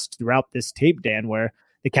discussed throughout this tape, Dan, where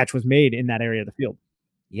the catch was made in that area of the field?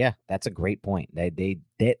 Yeah, that's a great point. They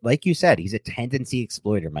like you said, he's a tendency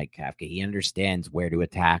exploiter, Mike Kafka. He understands where to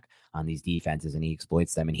attack on these defenses, and he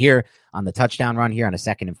exploits them. And here on the touchdown run here on a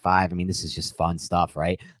 2nd and 5, I mean, this is just fun stuff,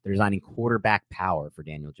 right? They're designing quarterback power for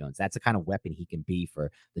Daniel Jones. That's the kind of weapon he can be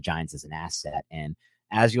for the Giants as an asset. And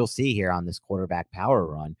as you'll see here on this quarterback power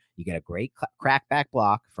run, you get a great crackback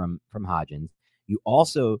block from Hodgins. You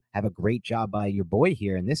also have a great job by your boy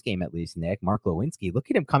here in this game, at least, Nick, Mark Lewinsky. Look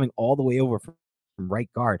at him coming all the way over from right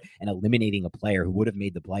guard and eliminating a player who would have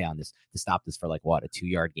made the play on this to stop this for like what, a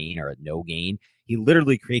 2-yard gain or a no gain. He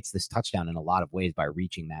literally creates this touchdown in a lot of ways by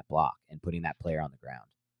reaching that block and putting that player on the ground.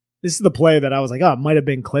 This is the play that I was like, oh, it might have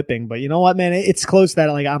been clipping, but you know what, man? It's close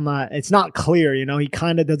that like it's not clear. You know, he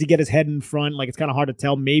kind of, does he get his head in front? Like, it's kind of hard to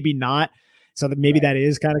tell. Maybe not. So that maybe that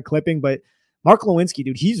is kind of clipping, but Mark Lewinsky,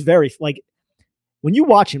 dude, he's very like, when you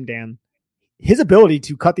watch him, Dan, his ability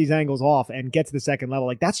to cut these angles off and get to the second level,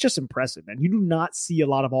 like that's just impressive. And you do not see a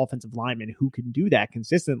lot of offensive linemen who can do that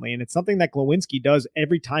consistently. And it's something that Glowinski does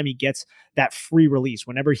every time he gets that free release,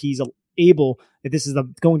 whenever he's able, that this is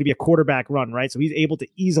going to be a quarterback run, right? So he's able to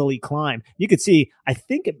easily climb. You could see, I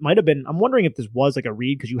think it might've been, I'm wondering if this was like a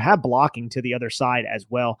read, because you have blocking to the other side as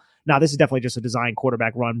well. Now this is definitely just a design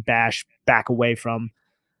quarterback run, bash back away from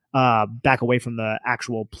the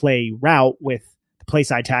actual play route with the play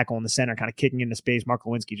side tackle in the center, kind of kicking into space. Mark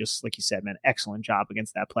Lewinsky, just like you said, man, excellent job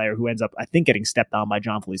against that player who ends up, I think, getting stepped on by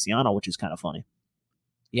John Feliciano, which is kind of funny.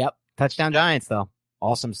 Yep. Touchdown Giants, though.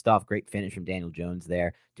 Awesome stuff. Great finish from Daniel Jones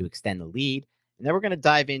there to extend the lead. And then we're going to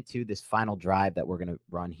dive into this final drive that we're going to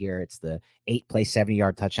run here. It's the 8-play,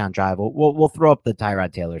 70-yard touchdown drive. We'll throw up the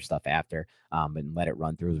Tyrod Taylor stuff after and let it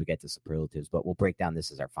run through as we get to superlatives. But we'll break down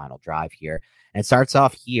this as our final drive here. And it starts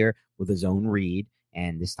off here with a zone read.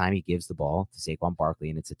 And this time he gives the ball to Saquon Barkley,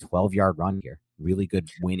 and it's a 12-yard run here. Really good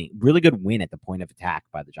win at the point of attack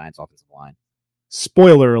by the Giants offensive line.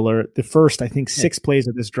 Spoiler alert, the first, I think, 6 plays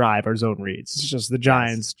of this drive are zone reads. It's just the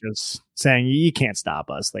Giants just saying, you can't stop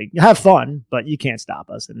us. Like, have fun, but you can't stop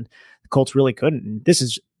us. And the Colts really couldn't. And this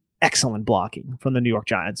is excellent blocking from the New York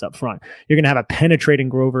Giants up front. You're going to have a penetrating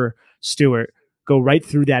Grover Stewart go right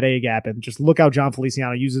through that A gap, and just look how John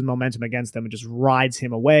Feliciano uses momentum against them and just rides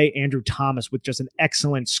him away. Andrew Thomas with just an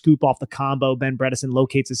excellent scoop off the combo. Ben Bredesen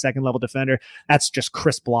locates the second level defender. That's just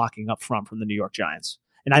crisp blocking up front from the New York Giants.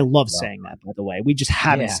 And I love saying that, by the way. We just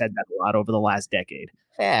haven't said that a lot over the last decade.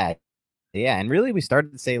 Yeah. And really we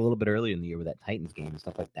started to say a little bit earlier in the year with that Titans game and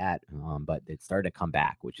stuff like that. But it started to come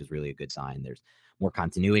back, which is really a good sign. There's more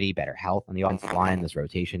continuity, better health on the offensive line. This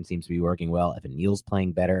rotation seems to be working well. Evan Neal's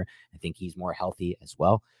playing better. I think he's more healthy as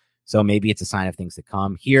well. So maybe it's a sign of things to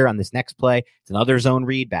come. Here on this next play, it's another zone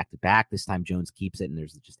read back to back. This time Jones keeps it, and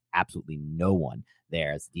there's just absolutely no one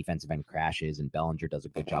there as the defensive end crashes, and Bellinger does a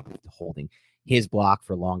good job of holding his block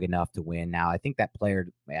for long enough to win. Now, I think that player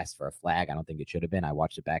asked for a flag. I don't think it should have been. I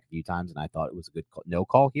watched it back a few times, and I thought it was a good no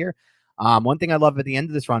call here. One thing I love at the end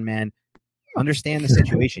of this run, man, understand the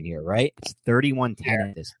situation here, right? It's 31-10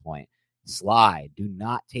 at this point. Slide. Do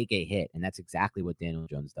not take a hit. And that's exactly what Daniel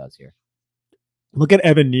Jones does here. Look at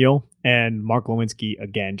Evan Neal and Mark Lewinsky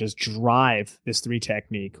again. Just drive this 3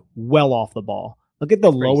 technique well off the ball. Look at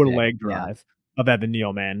the lower leg drive of Evan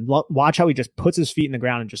Neal, man. Watch how he just puts his feet in the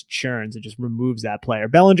ground and just churns and just removes that player.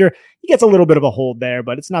 Bellinger, he gets a little bit of a hold there,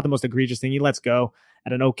 but it's not the most egregious thing. He lets go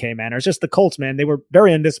at an okay manner. It's just the Colts, man. They were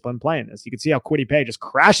very undisciplined playing this. You can see how Kwity Paye just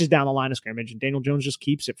crashes down the line of scrimmage, and Daniel Jones just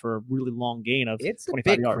keeps it for a really long gain of 25 yards. It's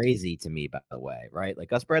a bit crazy to me, by the way, right? Like,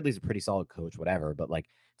 Gus Bradley's a pretty solid coach, whatever, but like,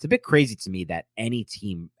 it's a bit crazy to me that any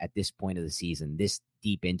team at this point of the season, this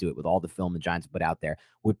deep into it with all the film the Giants put out there,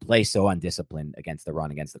 would play so undisciplined against the run,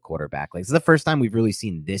 against the quarterback. Like, this is the first time we've really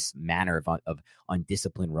seen this manner of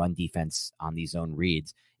undisciplined run defense on these zone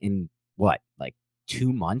reads in what, like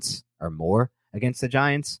 2 months or more against the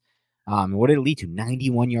Giants. What did it lead to?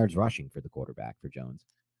 91 yards rushing for the quarterback for Jones.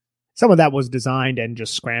 Some of that was designed and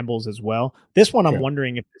just scrambles as well. This one, I'm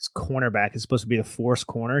wondering if this cornerback is supposed to be the force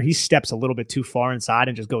corner. He steps a little bit too far inside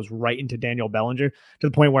and just goes right into Daniel Bellinger to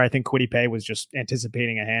the point where I think Kwity Paye was just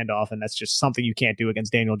anticipating a handoff, and that's just something you can't do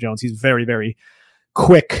against Daniel Jones. He's very, very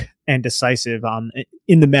quick and decisive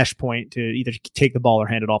in the mesh point to either take the ball or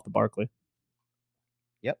hand it off to Barkley.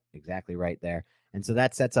 Yep, exactly right there. And so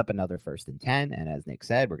that sets up another 1st and 10. And as Nick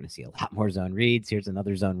said, we're going to see a lot more zone reads. Here's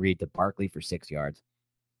another zone read to Barkley for 6 yards.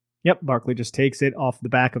 Yep, Barkley just takes it off the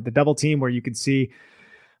back of the double team where you can see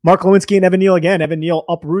Mark Lewinsky and Evan Neal again. Evan Neal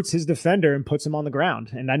uproots his defender and puts him on the ground.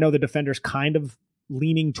 And I know the defender's kind of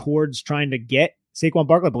leaning towards trying to get Saquon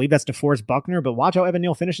Barkley. I believe that's DeForest Buckner, but watch how Evan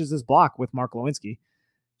Neal finishes this block with Mark Lewinsky.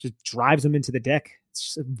 Just drives him into the deck.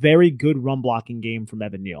 It's a very good run blocking game from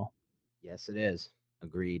Evan Neal. Yes, it is.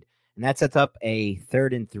 Agreed. And that sets up a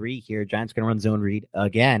 3rd and 3 here. Giants going to run zone read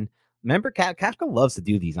again. Remember, Kafka loves to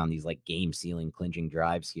do these on these like game sealing clinching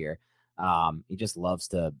drives here. He just loves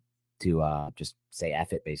to just say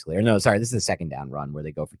F it, basically. Or no, sorry, this is a 2nd down run where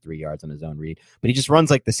they go for 3 yards on a zone read. But he just runs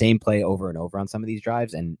like the same play over and over on some of these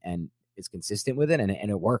drives. And is consistent with it, and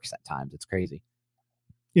it works at times. It's crazy.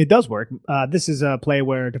 It does work. This is a play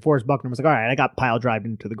where DeForest Buckner was like, all right, I got pile drived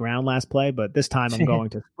into the ground last play, but this time I'm going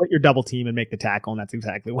to split your double team and make the tackle, and that's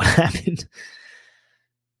exactly what happened.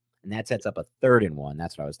 And that sets up a 3rd and 1.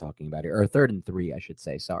 That's what I was talking about here. Or 3rd and 3, I should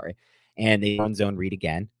say. Sorry. And they run zone read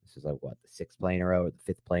again. This is like, what, the 6th play in a row or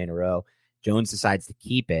the 5th play in a row. Jones decides to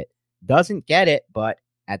keep it. Doesn't get it, but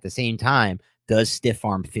at the same time, does stiff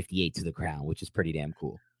arm 58 to the ground, which is pretty damn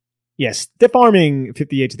cool. Yes, stiff arming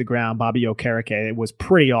 58 to the ground, Bobby Okereke, it was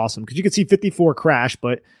pretty awesome because you could see 54 crash,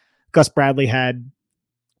 but Gus Bradley had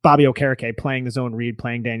Bobby Okereke playing the zone read,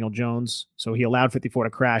 playing Daniel Jones. So he allowed 54 to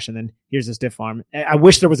crash, and then here's the stiff arm. I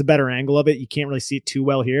wish there was a better angle of it. You can't really see it too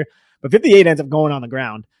well here, but 58 ends up going on the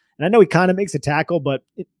ground. And I know he kind of makes a tackle, but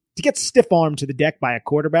to get stiff arm to the deck by a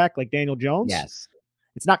quarterback like Daniel Jones, yes,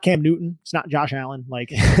 it's not Cam Newton, it's not Josh Allen. Like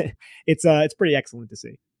it's pretty excellent to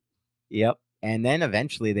see. Yep. And then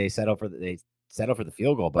eventually they settle for the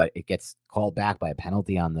field goal, but it gets called back by a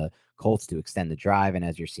penalty on the Colts to extend the drive. And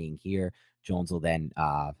as you're seeing here, Jones will then,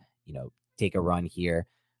 take a run here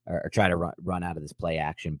or try to run out of this play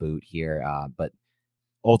action boot here. But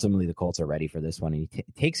ultimately the Colts are ready for this one. And he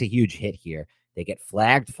takes a huge hit here. They get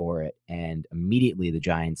flagged for it. And immediately the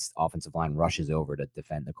Giants offensive line rushes over to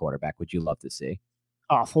defend the quarterback, which you love to see.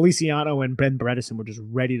 Feliciano and Ben Bredesen were just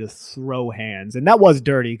ready to throw hands. And that was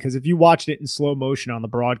dirty because if you watched it in slow motion on the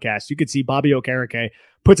broadcast, you could see Bobby Okereke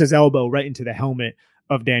puts his elbow right into the helmet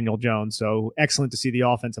of Daniel Jones. So excellent to see the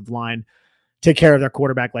offensive line take care of their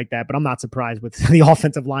quarterback like that. But I'm not surprised with the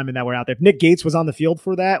offensive linemen that were out there. If Nick Gates was on the field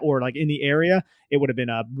for that or like in the area, it would have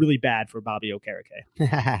been really bad for Bobby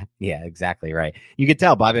Okereke. Yeah, exactly right. You could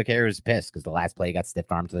tell Bobby Okereke was pissed because the last play he got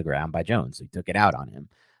stiff armed to the ground by Jones. So he took it out on him.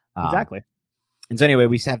 Exactly. And so anyway,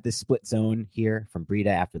 we have this split zone here from Breida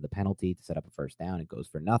after the penalty to set up a first down. It goes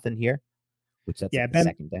for nothing here, which sets up the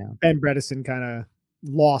second down. Ben Bredesen kind of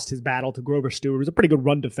lost his battle to Grover Stewart, who was a pretty good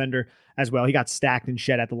run defender as well. He got stacked and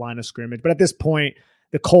shed at the line of scrimmage. But at this point,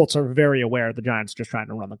 the Colts are very aware the Giants are just trying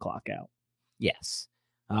to run the clock out. Yes.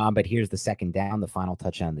 But here's the second down, the final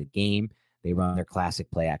touchdown of the game. They run their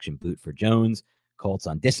classic play action boot for Jones. Colts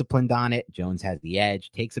undisciplined on it. Jones has the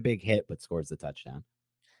edge, takes a big hit, but scores the touchdown.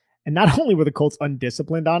 And not only were the Colts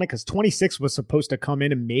undisciplined on it, because 26 was supposed to come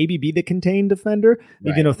in and maybe be the contained defender,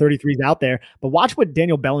 even though 33 is out there. But watch what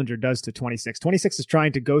Daniel Bellinger does to 26. 26 is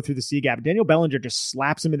trying to go through the C gap. Daniel Bellinger just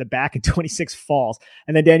slaps him in the back and 26 falls.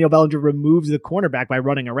 And then Daniel Bellinger removes the cornerback by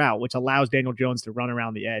running a route, which allows Daniel Jones to run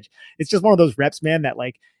around the edge. It's just one of those reps, man, that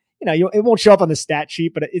like, it won't show up on the stat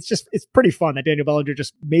sheet, but it's pretty fun that Daniel Bellinger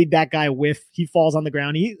just made that guy whiff. He falls on the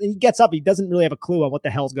ground. He gets up. He doesn't really have a clue on what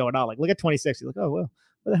the hell's going on. Like, look at 26. He's like, oh, well.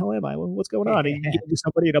 Where the hell am I? What's going on? He gives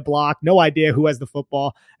somebody in a block, no idea who has the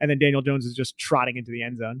football, and then Daniel Jones is just trotting into the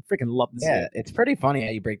end zone. Freaking love to see it. It's pretty funny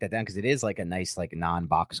how you break that down because it is like a nice like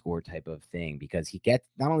non-box score type of thing because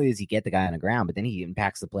not only does he get the guy on the ground, but then he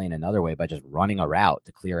impacts the play in another way by just running a route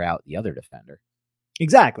to clear out the other defender.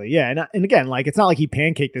 Exactly, yeah. And again, like it's not like he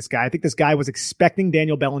pancaked this guy. I think this guy was expecting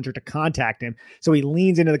Daniel Bellinger to contact him, so he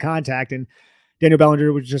leans into the contact and Daniel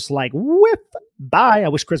Bellinger was just like, whip, bye. I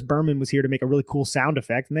wish Chris Berman was here to make a really cool sound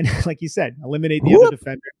effect. And then, like you said, eliminate the other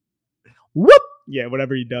defender. Whoop. Yeah,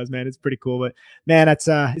 whatever he does, man. It's pretty cool. But, man, it's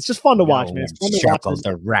just fun to watch, man. It's fun to watch.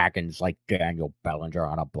 The rackings like Daniel Bellinger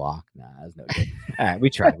on a block. Nah, that's no good. All right, we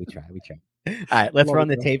try. All right, let's run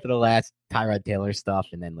the tape for the last Tyrod Taylor stuff,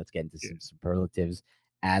 and then let's get into some superlatives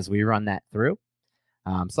as we run that through.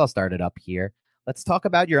 So I'll start it up here. Let's talk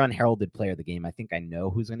about your unheralded player of the game. I think I know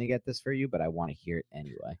who's going to get this for you, but I want to hear it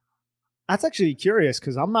anyway. That's actually curious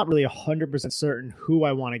because I'm not really 100% certain who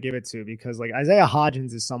I want to give it to because like Isaiah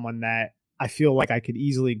Hodgins is someone that I feel like I could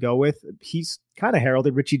easily go with. He's kind of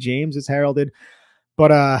heralded. Richie James is heralded,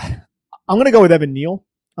 but I'm going to go with Evan Neal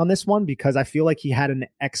on this one because I feel like he had an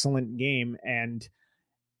excellent game. And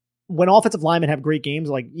when offensive linemen have great games,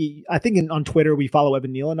 like I think on Twitter, we follow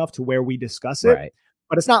Evan Neal enough to where we discuss it. Right.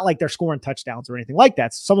 But it's not like they're scoring touchdowns or anything like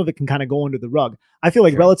that. Some of it can kind of go under the rug. I feel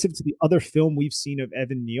like relative to the other film we've seen of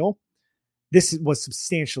Evan Neal, this was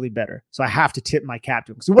substantially better. So I have to tip my cap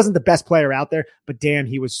to him because he wasn't the best player out there, but damn,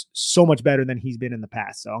 he was so much better than he's been in the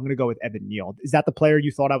past. So I'm going to go with Evan Neal. Is that the player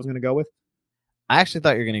you thought I was going to go with? I actually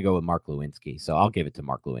thought you were going to go with Mark Lewinsky. So I'll give it to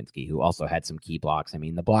Mark Lewinsky, who also had some key blocks. I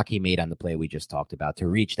mean, the block he made on the play we just talked about to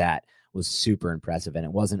reach that was super impressive, and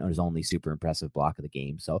it wasn't his only super impressive block of the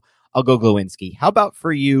game. So I'll go Lewinsky. How about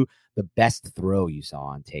for you, the best throw you saw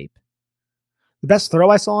on tape? The best throw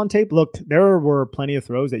I saw on tape? Look, there were plenty of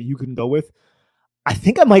throws that you can go with. I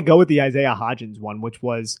think I might go with the Isaiah Hodgins one, which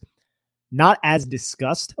was not as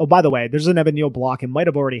discussed. Oh, by the way, there's an Evan Neal block. It might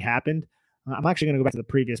have already happened. I'm actually going to go back to the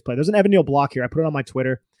previous play. There's an Evan Neal block here. I put it on my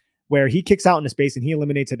Twitter where he kicks out into space and he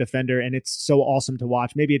eliminates a defender, and it's so awesome to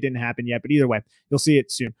watch. Maybe it didn't happen yet, but either way, you'll see it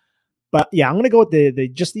soon. But yeah, I'm going to go with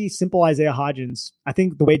the simple Isaiah Hodgins. I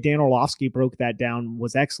think the way Dan Orlovsky broke that down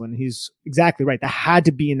was excellent. He's exactly right. That had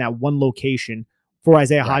to be in that one location for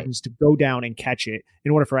Isaiah Hodgins to go down and catch it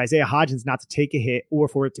in order for Isaiah Hodgins not to take a hit or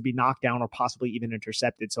for it to be knocked down or possibly even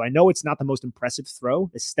intercepted. So I know it's not the most impressive throw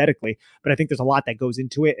aesthetically, but I think there's a lot that goes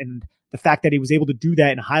into it. And the fact that he was able to do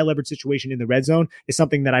that in a high leverage situation in the red zone is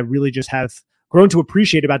something that I really just have grown to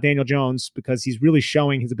appreciate about Daniel Jones, because he's really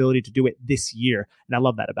showing his ability to do it this year. And I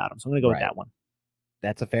love that about him. So I'm going to go with that one.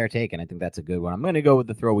 That's a fair take, and I think that's a good one. I'm going to go with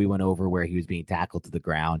the throw we went over where he was being tackled to the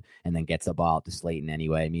ground and then gets the ball out to Slayton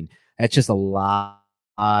anyway. I mean, that's just a lot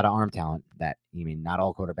of arm talent that, not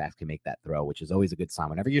all quarterbacks can make that throw, which is always a good sign.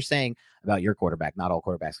 Whenever you're saying about your quarterback, not all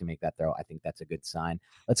quarterbacks can make that throw, I think that's a good sign.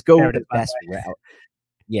 Let's go with the best route.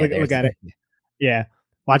 Yeah, look at it. Yeah.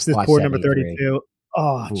 Watch this poor number 32.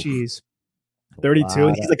 Oh, geez.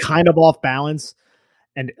 32. He's like kind of off balance,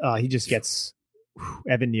 and he just gets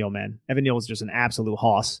Evan Neal, man. Evan Neal was just an absolute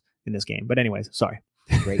hoss in this game. But anyways, sorry.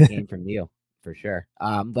 Great game from Neal, for sure.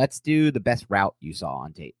 Let's do the best route you saw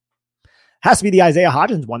on tape. Has to be the Isaiah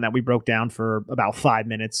Hodgins one that we broke down for about 5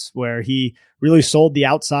 minutes, where he really sold the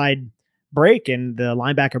outside break and the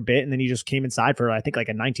linebacker bit, and then he just came inside for, I think, like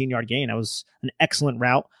a 19-yard gain. That was an excellent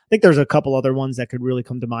route. I think there's a couple other ones that could really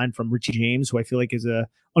come to mind from Richie James, who I feel like is a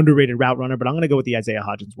underrated route runner, but I'm going to go with the Isaiah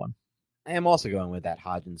Hodgins one. I am also going with that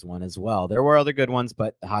Hodgins one as well. There were other good ones,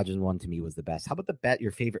 but the Hodgins one to me was the best. How about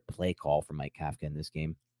your favorite play call from Mike Kafka in this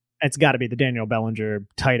game? It's got to be the Daniel Bellinger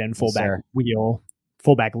tight end fullback wheel,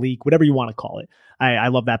 fullback leak, whatever you want to call it. I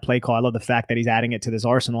love that play call. I love the fact that he's adding it to this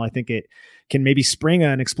arsenal. I think it can maybe spring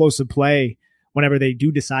an explosive play whenever they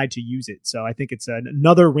do decide to use it. So I think it's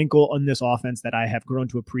another wrinkle on this offense that I have grown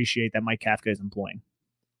to appreciate that Mike Kafka is employing.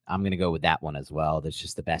 I'm going to go with that one as well. That's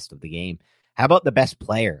just the best of the game. How about the best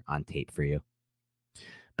player on tape for you?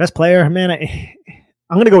 Best player, man,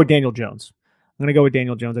 I'm going to go with Daniel Jones. I'm going to go with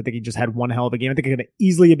Daniel Jones. I think he just had one hell of a game. I think it could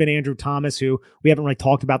easily have been Andrew Thomas, who we haven't really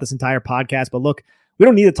talked about this entire podcast. But look, we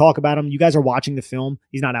don't need to talk about him. You guys are watching the film.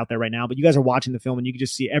 He's not out there right now, but you guys are watching the film, and you can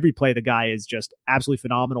just see every play. The guy is just absolutely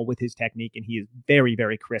phenomenal with his technique, and he is very,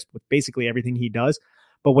 very crisp with basically everything he does.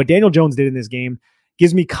 But what Daniel Jones did in this game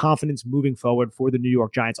gives me confidence moving forward for the New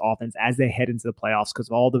York Giants offense as they head into the playoffs, because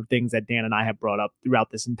of all the things that Dan and I have brought up throughout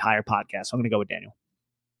this entire podcast. So I'm going to go with Daniel.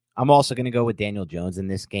 I'm also going to go with Daniel Jones in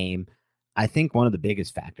this game. I think one of the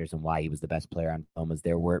biggest factors in why he was the best player on film is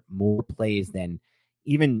there were more plays than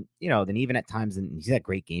even at times, and he's had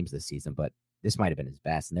great games this season, but this might have been his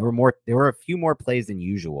best. And there were a few more plays than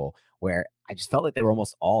usual where I just felt like they were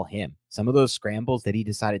almost all him. Some of those scrambles that he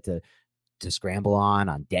decided to scramble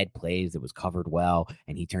on dead plays that was covered well,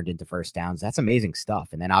 and he turned into first downs. That's amazing stuff.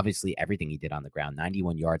 And then obviously everything he did on the ground,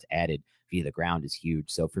 91 yards added via the ground is huge.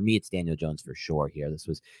 So for me, it's Daniel Jones for sure here. This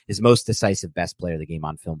was his most decisive best player of the game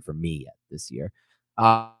on film for me this year.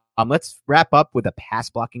 Let's wrap up with a pass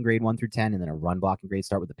blocking grade 1 through 10 and then a run blocking grade.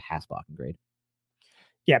 Start with the pass blocking grade.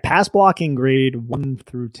 Yeah, pass blocking grade 1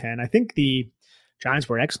 through 10. I think the Giants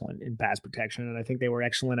were excellent in pass protection, and I think they were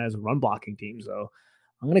excellent as a run blocking team. So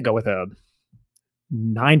I'm going to go with a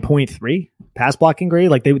 9.3 pass blocking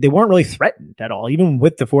grade. Like they weren't really threatened at all, even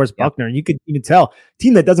with DeForest Buckner. And you could even tell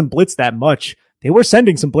team that doesn't blitz that much, they were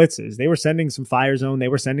sending some blitzes. They were sending some fire zone. They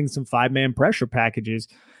were sending some 5-man pressure packages.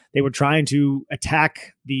 They were trying to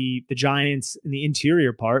attack the Giants in the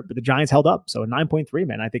interior part, but the Giants held up. So a 9.3,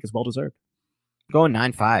 man, I think is well-deserved. Going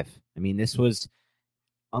 9.5. I mean, this was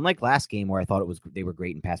unlike last game where I thought they were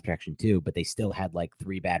great in pass protection too, but they still had like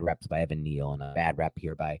 3 bad reps by Evan Neal and a bad rep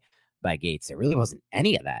here by Gates. There really wasn't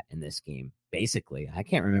any of that in this game, basically. I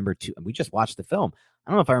can't remember we just watched the film.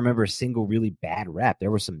 I don't know if I remember a single really bad rep.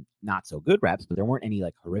 There were some not so good reps, but there weren't any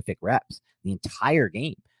like horrific reps the entire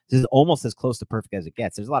game. This is almost as close to perfect as it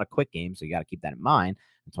gets. There's a lot of quick games, so you got to keep that in mind.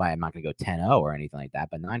 That's why I'm not going to go 10-0 or anything like that,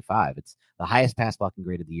 but 9.5. It's the highest pass blocking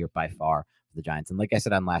grade of the year by far for the Giants. And like I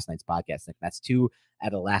said on last night's podcast, that's 2 out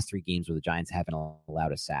of the last 3 games where the Giants haven't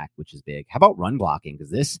allowed a sack, which is big. How about run blocking?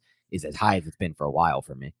 Because this is as high as it's been for a while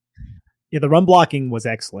for me. Yeah, the run blocking was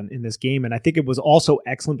excellent in this game, and I think it was also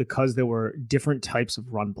excellent because there were different types of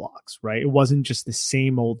run blocks, right? It wasn't just the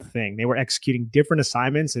same old thing. They were executing different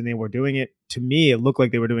assignments, and they were doing it, to me, it looked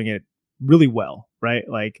like they were doing it really well, right?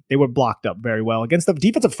 Like they were blocked up very well against the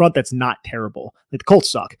defensive front that's not terrible. Like the Colts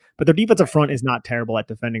suck, but their defensive front is not terrible at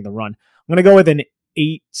defending the run. I'm going to go with an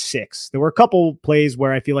 8-6. There were a couple plays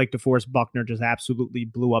where I feel like DeForest Buckner just absolutely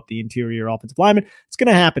blew up the interior offensive lineman. It's going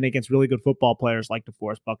to happen against really good football players like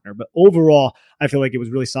DeForest Buckner. But overall, I feel like it was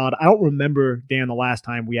really solid. I don't remember, Dan, the last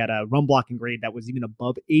time we had a run blocking grade that was even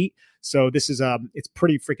above 8. So this is it's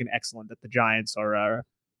pretty freaking excellent that the Giants are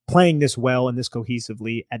playing this well and this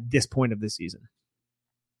cohesively at this point of the season.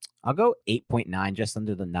 I'll go 8.9, just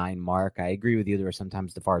under the 9 mark. I agree with you. There were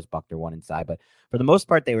sometimes DeForest Buckner won inside, but for the most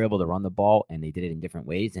part, they were able to run the ball, and they did it in different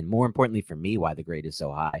ways. And more importantly for me, why the grade is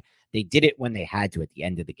so high, they did it when they had to at the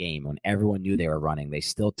end of the game, when everyone knew they were running. They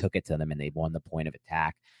still took it to them, and they won the point of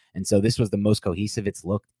attack. And so this was the most cohesive it's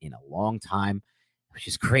looked in a long time, which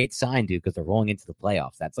is a great sign, dude, because they're rolling into the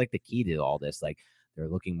playoffs. That's like the key to all this. Like, they're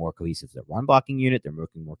looking more cohesive as a run blocking unit. They're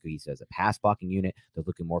looking more cohesive as a pass blocking unit. They're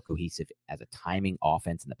looking more cohesive as a timing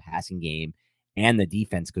offense in the passing game. And the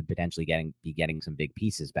defense could potentially be getting some big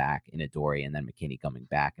pieces back in Adoree' and then McKinney coming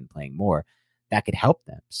back and playing more. That could help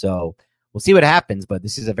them. So we'll see what happens, but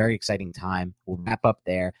this is a very exciting time. We'll wrap up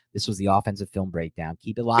there. This was the offensive film breakdown.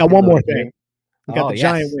 Keep it locked. Got one more thing. We got the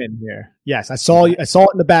Giant win here. Yes, I saw it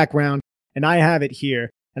in the background, and I have it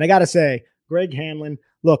here. And I got to say, Greg Hanlon,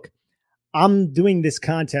 look, I'm doing this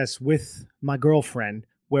contest with my girlfriend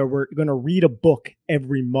where we're going to read a book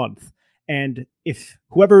every month. And if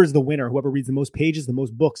whoever is the winner, whoever reads the most pages, the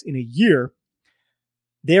most books in a year,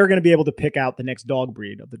 they're going to be able to pick out the next dog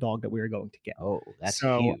breed of the dog that we are going to get. Oh, that's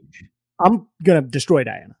huge. I'm going to destroy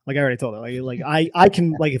Diana. Like I already told her, like I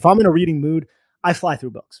can, like, if I'm in a reading mood, I fly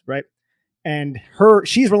through books, right? And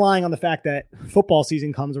she's relying on the fact that football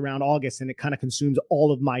season comes around August and it kind of consumes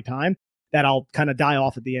all of my time, that I'll kind of die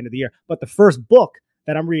off at the end of the year. But the first book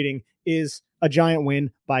that I'm reading is A Giant Win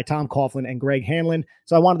by Tom Coughlin and Greg Hanlon.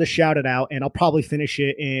 So I wanted to shout it out, and I'll probably finish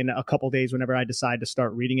it in a couple days whenever I decide to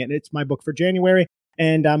start reading it. And it's my book for January,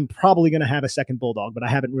 and I'm probably going to have a second Bulldog, but I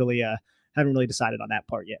haven't really decided on that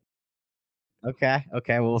part yet. Okay.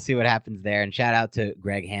 Well, we'll see what happens there. And shout out to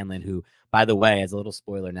Greg Hanlon, who, by the way, as a little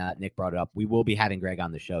spoiler, now that Nick brought it up, we will be having Greg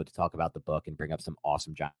on the show to talk about the book and bring up some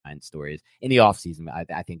awesome Giant stories in the off season.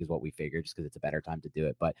 I think is what we figured, just because it's a better time to do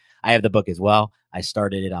it. But I have the book as well. I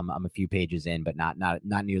started it. I'm a few pages in, but not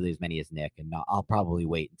nearly as many as Nick. And I'll probably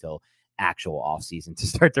wait until actual off season to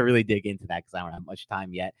start to really dig into that, because I don't have much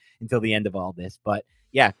time yet until the end of all this. But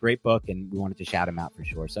yeah, great book, and we wanted to shout him out for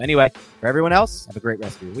sure. So anyway, for everyone else, have a great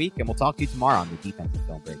rest of your week, and we'll talk to you tomorrow on the Defensive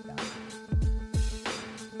Film Breakdown.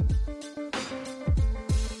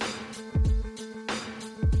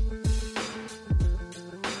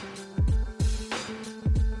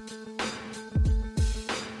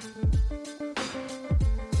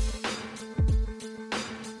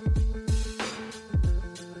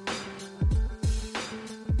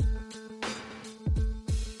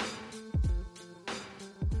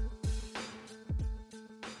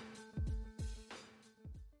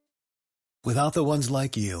 Without the ones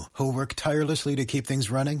like you, who work tirelessly to keep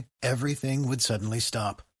things running, everything would suddenly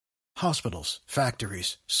stop. Hospitals,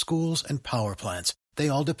 factories, schools, and power plants, they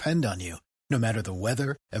all depend on you. No matter the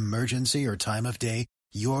weather, emergency, or time of day,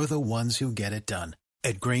 you're the ones who get it done.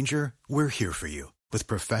 At Grainger, we're here for you with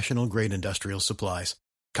professional-grade industrial supplies.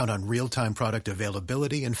 Count on real-time product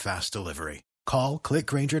availability and fast delivery. Call, click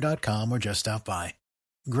Grainger.com, or just stop by.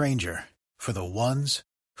 Grainger, for the ones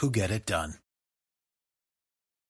who get it done.